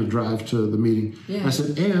and began to drive to the meeting. Yeah. I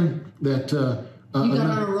said, Ann, that... you got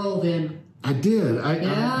on a roll then. I did.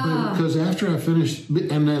 Because after I finished,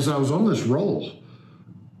 and as I was on this roll,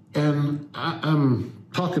 and I'm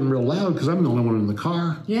talking real loud because I'm the only one in the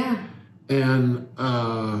car. Yeah. And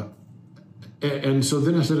so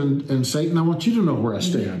then I said, and Satan, I want you to know where I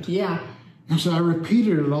stand. Yeah. And so I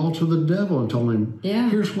repeated it all to the devil and told him,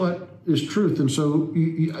 here's what is truth. And so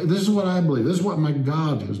this is what I believe. This is what my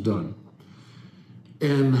God has done.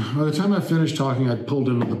 And by the time I finished talking, I pulled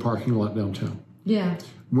into the parking lot downtown. Yeah.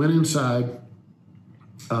 Went inside,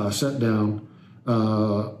 sat down.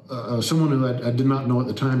 Someone who I did not know at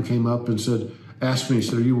the time came up and asked me, he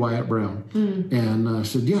said, are you Wyatt Brown? And I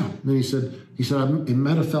said, yeah. And he said, I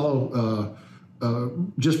met a fellow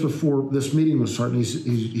just before this meeting was starting.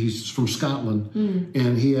 He's from Scotland.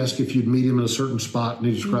 And he asked if you'd meet him in a certain spot, and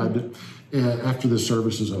he described it after the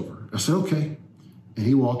service is over. I said, okay. And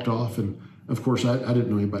he walked off, and of course, I didn't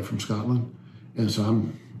know anybody from Scotland. And so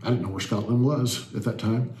I didn't know where Scotland was at that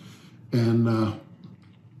time. And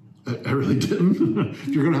I really didn't. If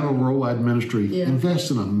you're going to have a worldwide ministry, invest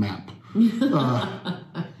in a map.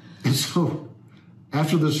 And so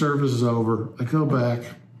after the service is over, I go back.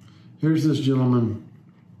 Here's this gentleman.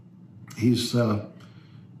 He's, I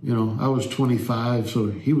was 25, so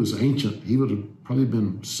he was ancient. He would have probably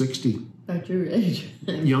been 60. At your age.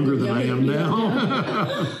 Younger than I am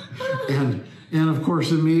now. And of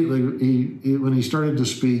course, immediately, when he started to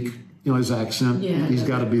speak, his accent, he's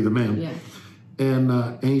got to be the man. Yeah. And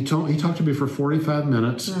he talked to me for 45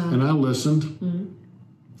 minutes, and I listened.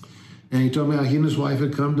 And he told me how he and his wife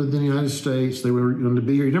had come to the United States. They were going to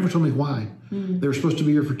be here. He never told me why. They were supposed to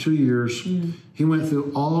be here for 2 years. He went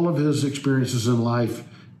through all of his experiences in life,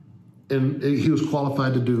 and he was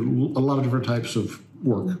qualified to do a lot of different types of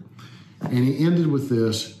work. And he ended with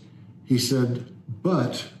this. He said,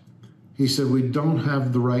 we don't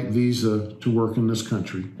have the right visa to work in this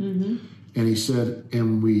country. And he said,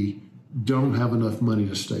 and we don't have enough money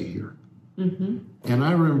to stay here. And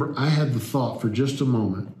I remember I had the thought for just a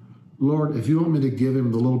moment, Lord, if you want me to give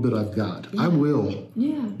him the little bit I've got, I will.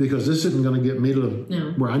 Yeah. Because this isn't going to get me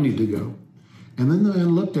to where I need to go. And then the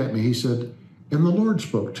man looked at me. He said, and the Lord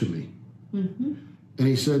spoke to me. And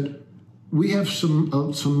he said, we have some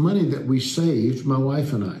money that we saved, my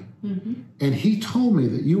wife and I. And he told me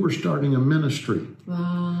that you were starting a ministry.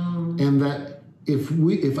 Wow. And that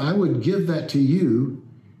if I would give that to you,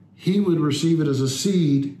 he would receive it as a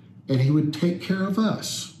seed and he would take care of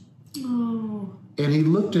us. Oh. And he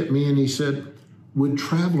looked at me and he said, would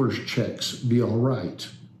traveler's checks be all right?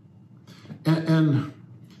 And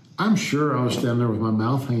I'm sure I was standing there with my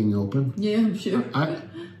mouth hanging open. Yeah, I'm sure.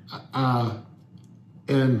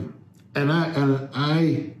 And And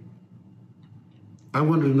I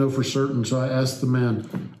wanted to know for certain, so I asked the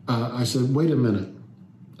man, I said, wait a minute.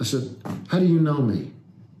 I said, how do you know me?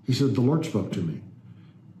 He said, the Lord spoke to me.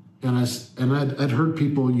 And I'd heard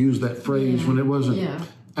people use that phrase when it wasn't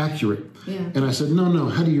accurate. Yeah. And I said, no,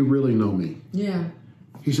 how do you really know me? Yeah.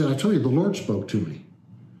 He said, I told you, the Lord spoke to me.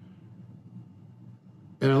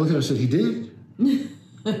 And I looked at him and said, he did?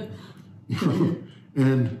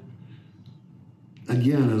 And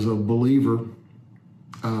again, as a believer,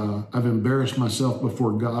 I've embarrassed myself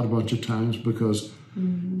before God a bunch of times because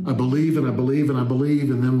I believe and I believe and I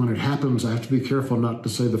believe, and then when it happens, I have to be careful not to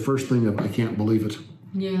say the first thing of I can't believe it.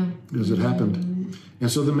 Yeah. Because it happened.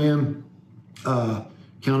 And so the man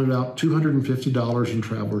counted out $250 in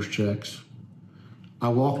traveler's checks. I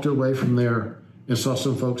walked away from there and saw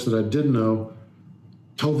some folks that I did know,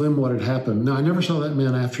 told them what had happened. Now, I never saw that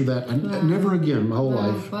man after that. I never again, my whole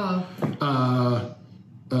life. Wow.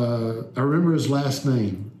 I remember his last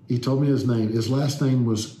name. He told me his name. His last name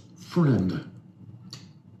was Friend.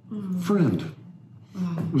 Friend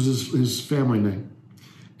was his family name.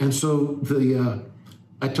 And so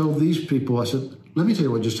I told these people, I said, let me tell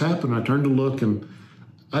you what just happened. I turned to look, and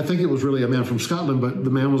I think it was really a man from Scotland, but the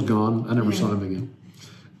man was gone. I never saw him again.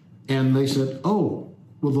 And they said, oh,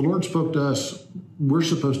 well, the Lord spoke to us. We're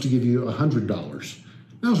supposed to give you $100.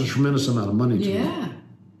 That was a tremendous amount of money to me. Yeah.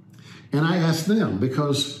 And I asked them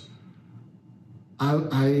because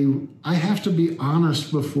I have to be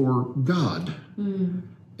honest before God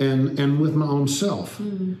and with my own self.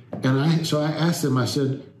 And so I asked them, I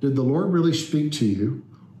said, did the Lord really speak to you,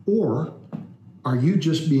 or are you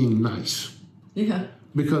just being nice? Yeah.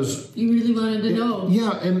 Because you really wanted to know.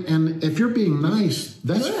 Yeah, and if you're being nice,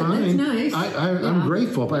 that's good, fine. That's nice. I'm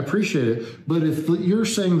grateful. I appreciate it. But if you're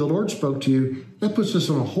saying the Lord spoke to you, that puts us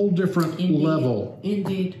on a whole different level.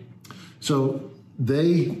 Indeed. So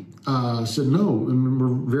they said no, and we're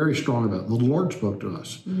very strong about it. The Lord spoke to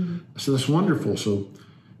us. So that's wonderful. So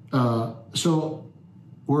that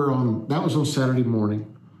was on Saturday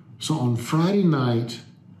morning. So on Friday night,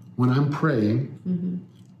 when I'm praying,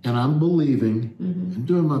 and I'm believing and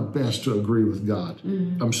doing my best to agree with God.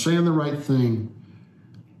 I'm saying the right thing.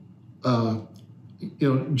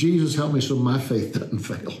 Jesus helped me so my faith doesn't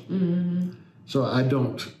fail. So I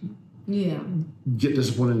don't get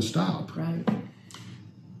disappointed and stop. Right.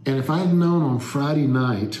 And if I had known on Friday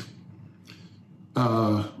night,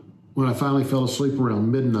 when I finally fell asleep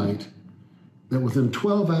around midnight, that within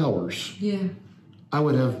 12 hours, I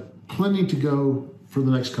would have plenty to go for the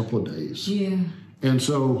next couple of days. Yeah. And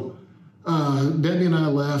so Debbie and I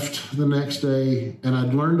left the next day, and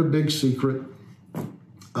I'd learned a big secret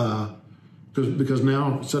because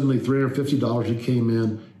now suddenly $350 had came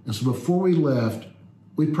in. And so before we left,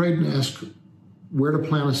 we prayed and asked where to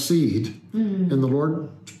plant a seed. And the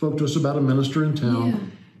Lord spoke to us about a minister in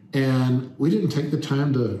town. And we didn't take the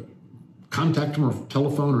time to contact him or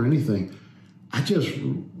telephone or anything.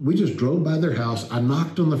 We just drove by their house. I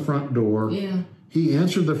knocked on the front door. Yeah. He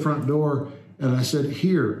answered the front door. And I said,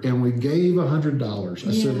 here, and we gave $100.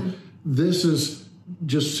 I said, this is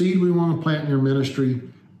just seed we want to plant in your ministry.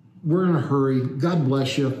 We're in a hurry. God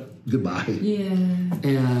bless you. Goodbye. Yeah.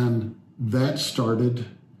 And that started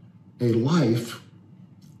a life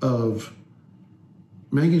of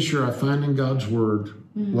making sure I find in God's word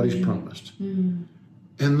what he's promised. And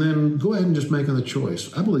then go ahead and just making the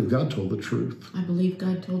choice. I believe God told the truth. I believe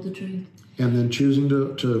God told the truth. And then choosing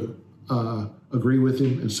to agree with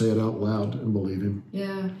him and say it out loud and believe him.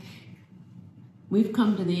 Yeah. We've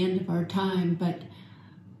come to the end of our time, but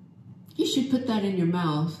you should put that in your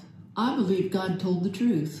mouth. I believe God told the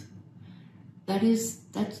truth. That's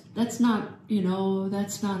not,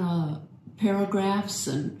 that's not paragraphs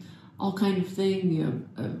and all kind of thing,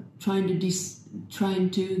 trying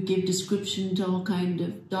to give description to all kind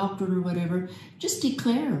of doctrine or whatever. Just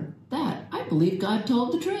declare that. I believe God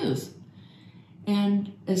told the truth.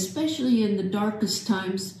 And especially in the darkest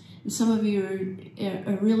times, and some of you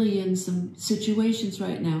are really in some situations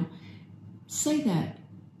right now, say that.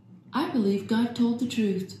 I believe God told the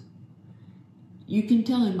truth. You can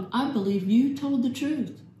tell him, I believe you told the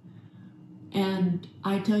truth. And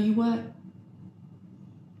I tell you what,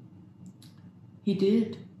 he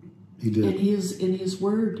did. He did. And his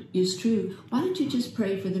word is true. Why don't you just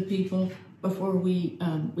pray for the people before we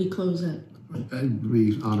close up? I'd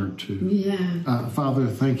be honored to. Yeah. Father,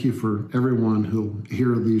 thank you for everyone who'll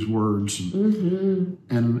hear these words. And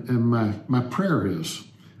my prayer is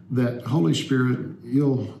that, Holy Spirit,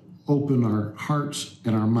 you'll open our hearts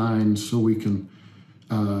and our minds so we can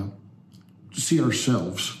see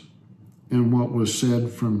ourselves in what was said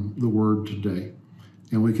from the word today.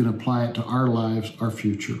 And we can apply it to our lives, our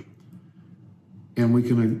future. and we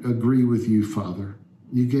can agree with you, Father.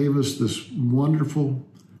 You gave us this wonderful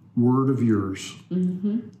word of yours,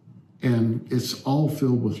 and it's all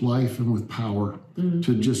filled with life and with power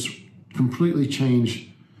to just completely change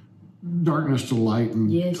darkness to light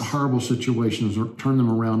and horrible situations, or turn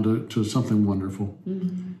them around to something wonderful.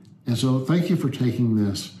 And so thank you for taking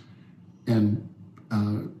this and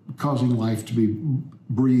causing life to be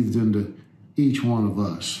breathed into each one of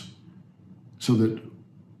us, so that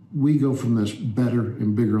we go from this better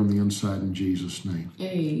and bigger on the inside, in Jesus' name.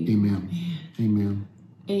 Amen. Amen.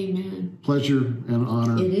 Amen. Pleasure and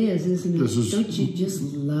honor. It is, isn't it? Don't you just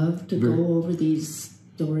love to go over these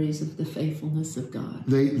stories of the faithfulness of God?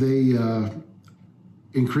 They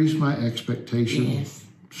increase my expectation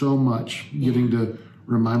so much, getting to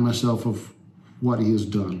remind myself of what He has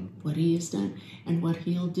done. What He has done and what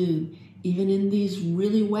He'll do. Even in these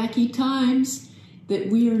really wacky times that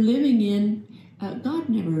we are living in, God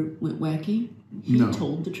never went wacky. He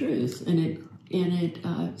told the truth, and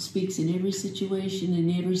it speaks in every situation, in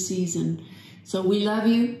every season. So we love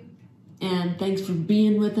you, and thanks for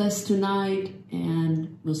being with us tonight,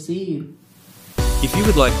 and we'll see you. If you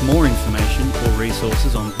would like more information or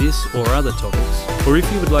resources on this or other topics, or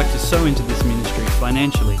if you would like to sow into this ministry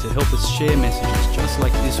financially to help us share messages just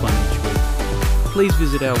like this one each week, please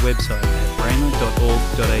visit our website at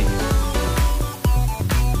rhema.org.au.